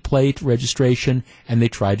license plate registration, and they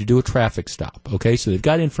tried to do a traffic stop. Okay, so they've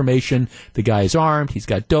got information. The guy is armed. He's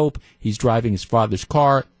got dope. He's driving his father's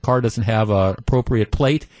car. Car doesn't have an appropriate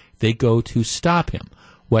plate. They go to stop him.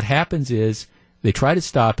 What happens is they try to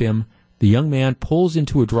stop him. The young man pulls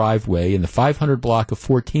into a driveway in the 500 block of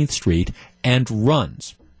 14th Street and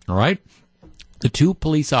runs. All right? The 2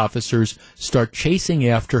 police officers start chasing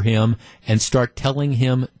after him and start telling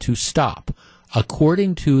him to stop.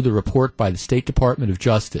 According to the report by the State Department of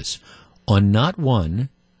Justice, on not 1,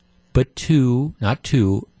 but 2, not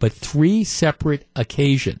 2, but 3 separate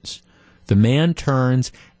occasions, the man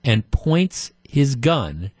turns and points his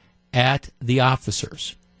gun at the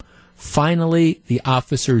officers. Finally, the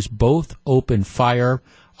officers both open fire.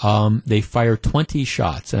 They fire 20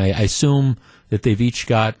 shots, and I assume that they've each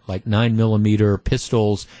got like 9mm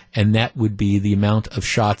pistols, and that would be the amount of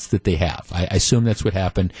shots that they have. I assume that's what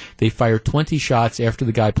happened. They fire 20 shots after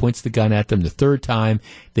the guy points the gun at them the 3rd time.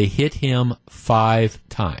 They hit him 5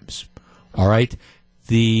 times. All right?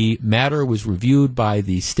 The matter was reviewed by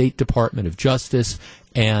the State Department of Justice,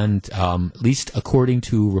 and at least according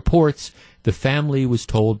to reports, the family was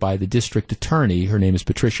told by the district attorney, her name is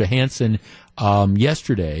Patricia Hansen,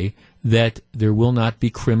 yesterday, that there will not be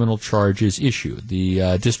criminal charges issued.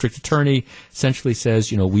 The district attorney essentially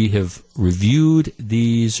says, we have reviewed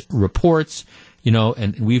these reports,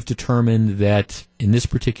 and we've determined that in this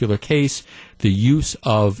particular case, the use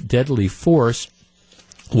of deadly force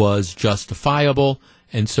was justifiable,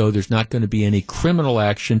 and so there's not going to be any criminal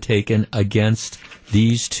action taken against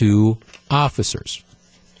these 2 officers.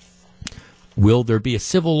 Will there be a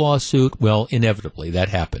civil lawsuit? Well, inevitably, that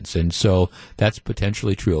happens, and so that's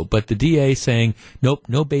potentially true. But the DA saying, nope,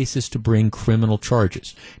 no basis to bring criminal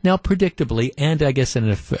charges. Now, predictably, and I guess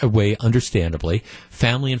in a way understandably,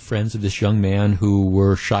 family and friends of this young man who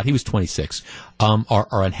were shot, he was 26, are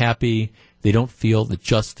unhappy. They don't feel that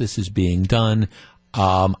justice is being done.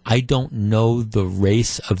 I don't know the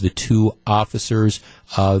race of the 2 officers.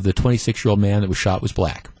 The 26-year-old man that was shot was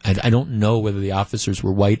black. I don't know whether the officers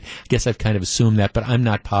were white. I guess I've kind of assumed that, but I'm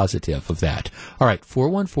not positive of that. All right,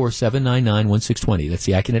 414-799-1620. That's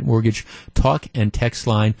the Acunet Mortgage talk and text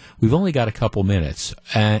line. We've only got a couple minutes,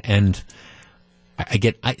 and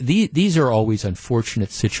these are always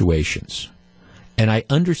unfortunate situations, and I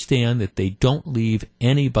understand that they don't leave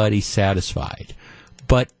anybody satisfied.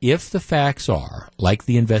 But if the facts are, like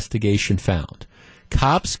the investigation found,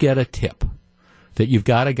 cops get a tip that you've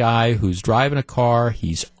got a guy who's driving a car,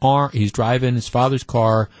 he's driving his father's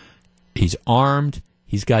car, he's armed,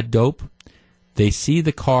 he's got dope. They see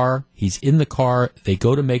the car, he's in the car, they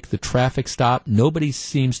go to make the traffic stop. Nobody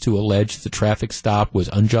seems to allege the traffic stop was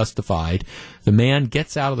unjustified. The man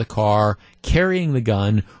gets out of the car, carrying the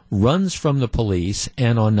gun, runs from the police,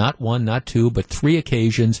 and on not 1, not 2, but 3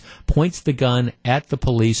 occasions, points the gun at the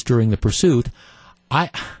police during the pursuit.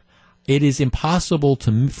 It is impossible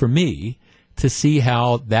for me to see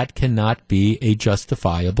how that cannot be a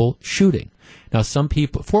justifiable shooting. Now, some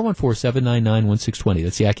people, 414-799-1620,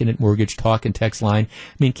 that's the Acunet Mortgage talk and text line.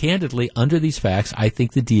 I mean, candidly, under these facts, I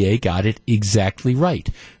think the DA got it exactly right.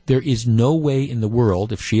 There is no way in the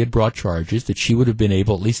world, if she had brought charges, that she would have been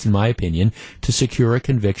able, at least in my opinion, to secure a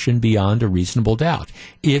conviction beyond a reasonable doubt.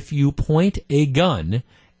 If you point a gun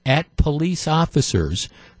at police officers,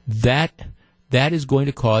 that is going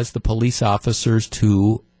to cause the police officers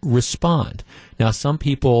to respond. Now, some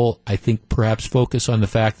people, I think, perhaps focus on the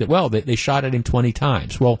fact that, well, they shot at him 20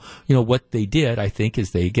 times. Well, what they did, I think,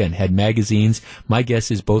 is they, again, had magazines. My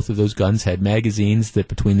guess is both of those guns had magazines that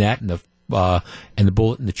between that and the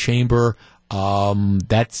bullet in the chamber,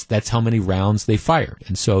 that's how many rounds they fired.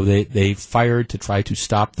 And so they fired to try to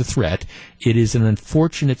stop the threat. It is an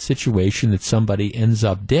unfortunate situation that somebody ends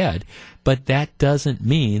up dead, but that doesn't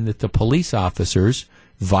mean that the police officers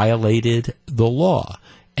violated the law.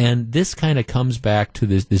 And this kind of comes back to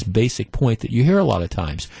this basic point that you hear a lot of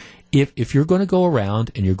times. If you're going to go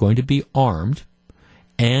around and you're going to be armed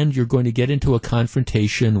and you're going to get into a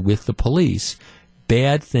confrontation with the police,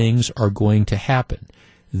 bad things are going to happen.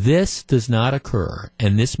 This does not occur,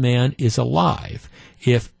 and this man is alive,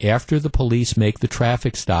 if after the police make the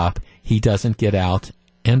traffic stop, he doesn't get out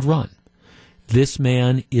and run. This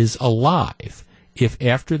man is alive if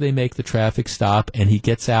after they make the traffic stop and he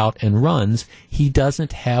gets out and runs, he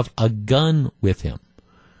doesn't have a gun with him.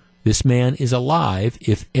 This man is alive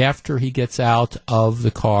if after he gets out of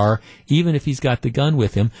the car, even if he's got the gun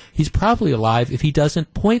with him, he's probably alive if he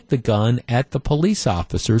doesn't point the gun at the police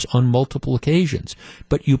officers on multiple occasions.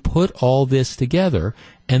 But you put all this together,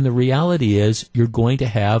 and the reality is you're going to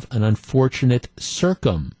have an unfortunate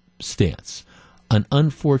circumstance. An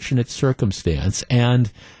unfortunate circumstance.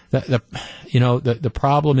 And the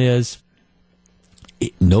problem is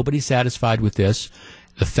nobody's satisfied with this.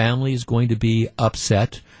 The family is going to be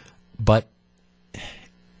upset. But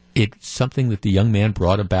it's something that the young man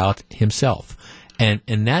brought about himself. And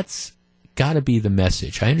that's got to be the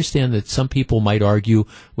message. I understand that some people might argue,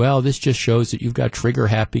 well, this just shows that you've got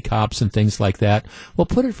trigger-happy cops and things like that. Well,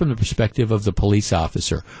 put it from the perspective of the police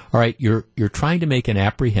officer. All right, you're trying to make an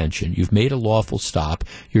apprehension. You've made a lawful stop.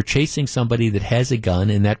 You're chasing somebody that has a gun,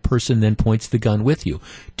 and that person then points the gun with you.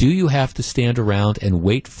 Do you have to stand around and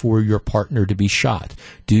wait for your partner to be shot?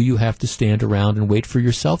 Do you have to stand around and wait for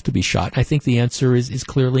yourself to be shot? I think the answer is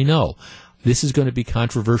clearly no. This is going to be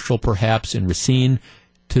controversial, perhaps, in Racine.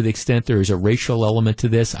 To the extent there is a racial element to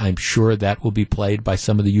this, I'm sure that will be played by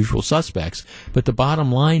some of the usual suspects. But the bottom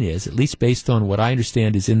line is, at least based on what I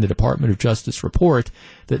understand is in the Department of Justice report,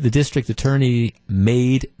 that the district attorney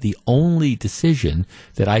made the only decision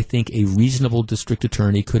that I think a reasonable district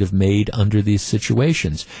attorney could have made under these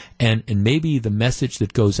situations. And maybe the message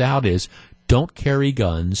that goes out is, don't carry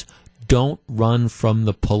guns, don't run from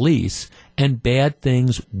the police, and bad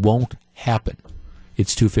things won't happen.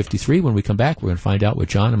 It's 2:53. When we come back, we're going to find out what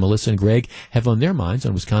John and Melissa and Greg have on their minds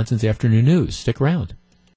on Wisconsin's Afternoon News. Stick around.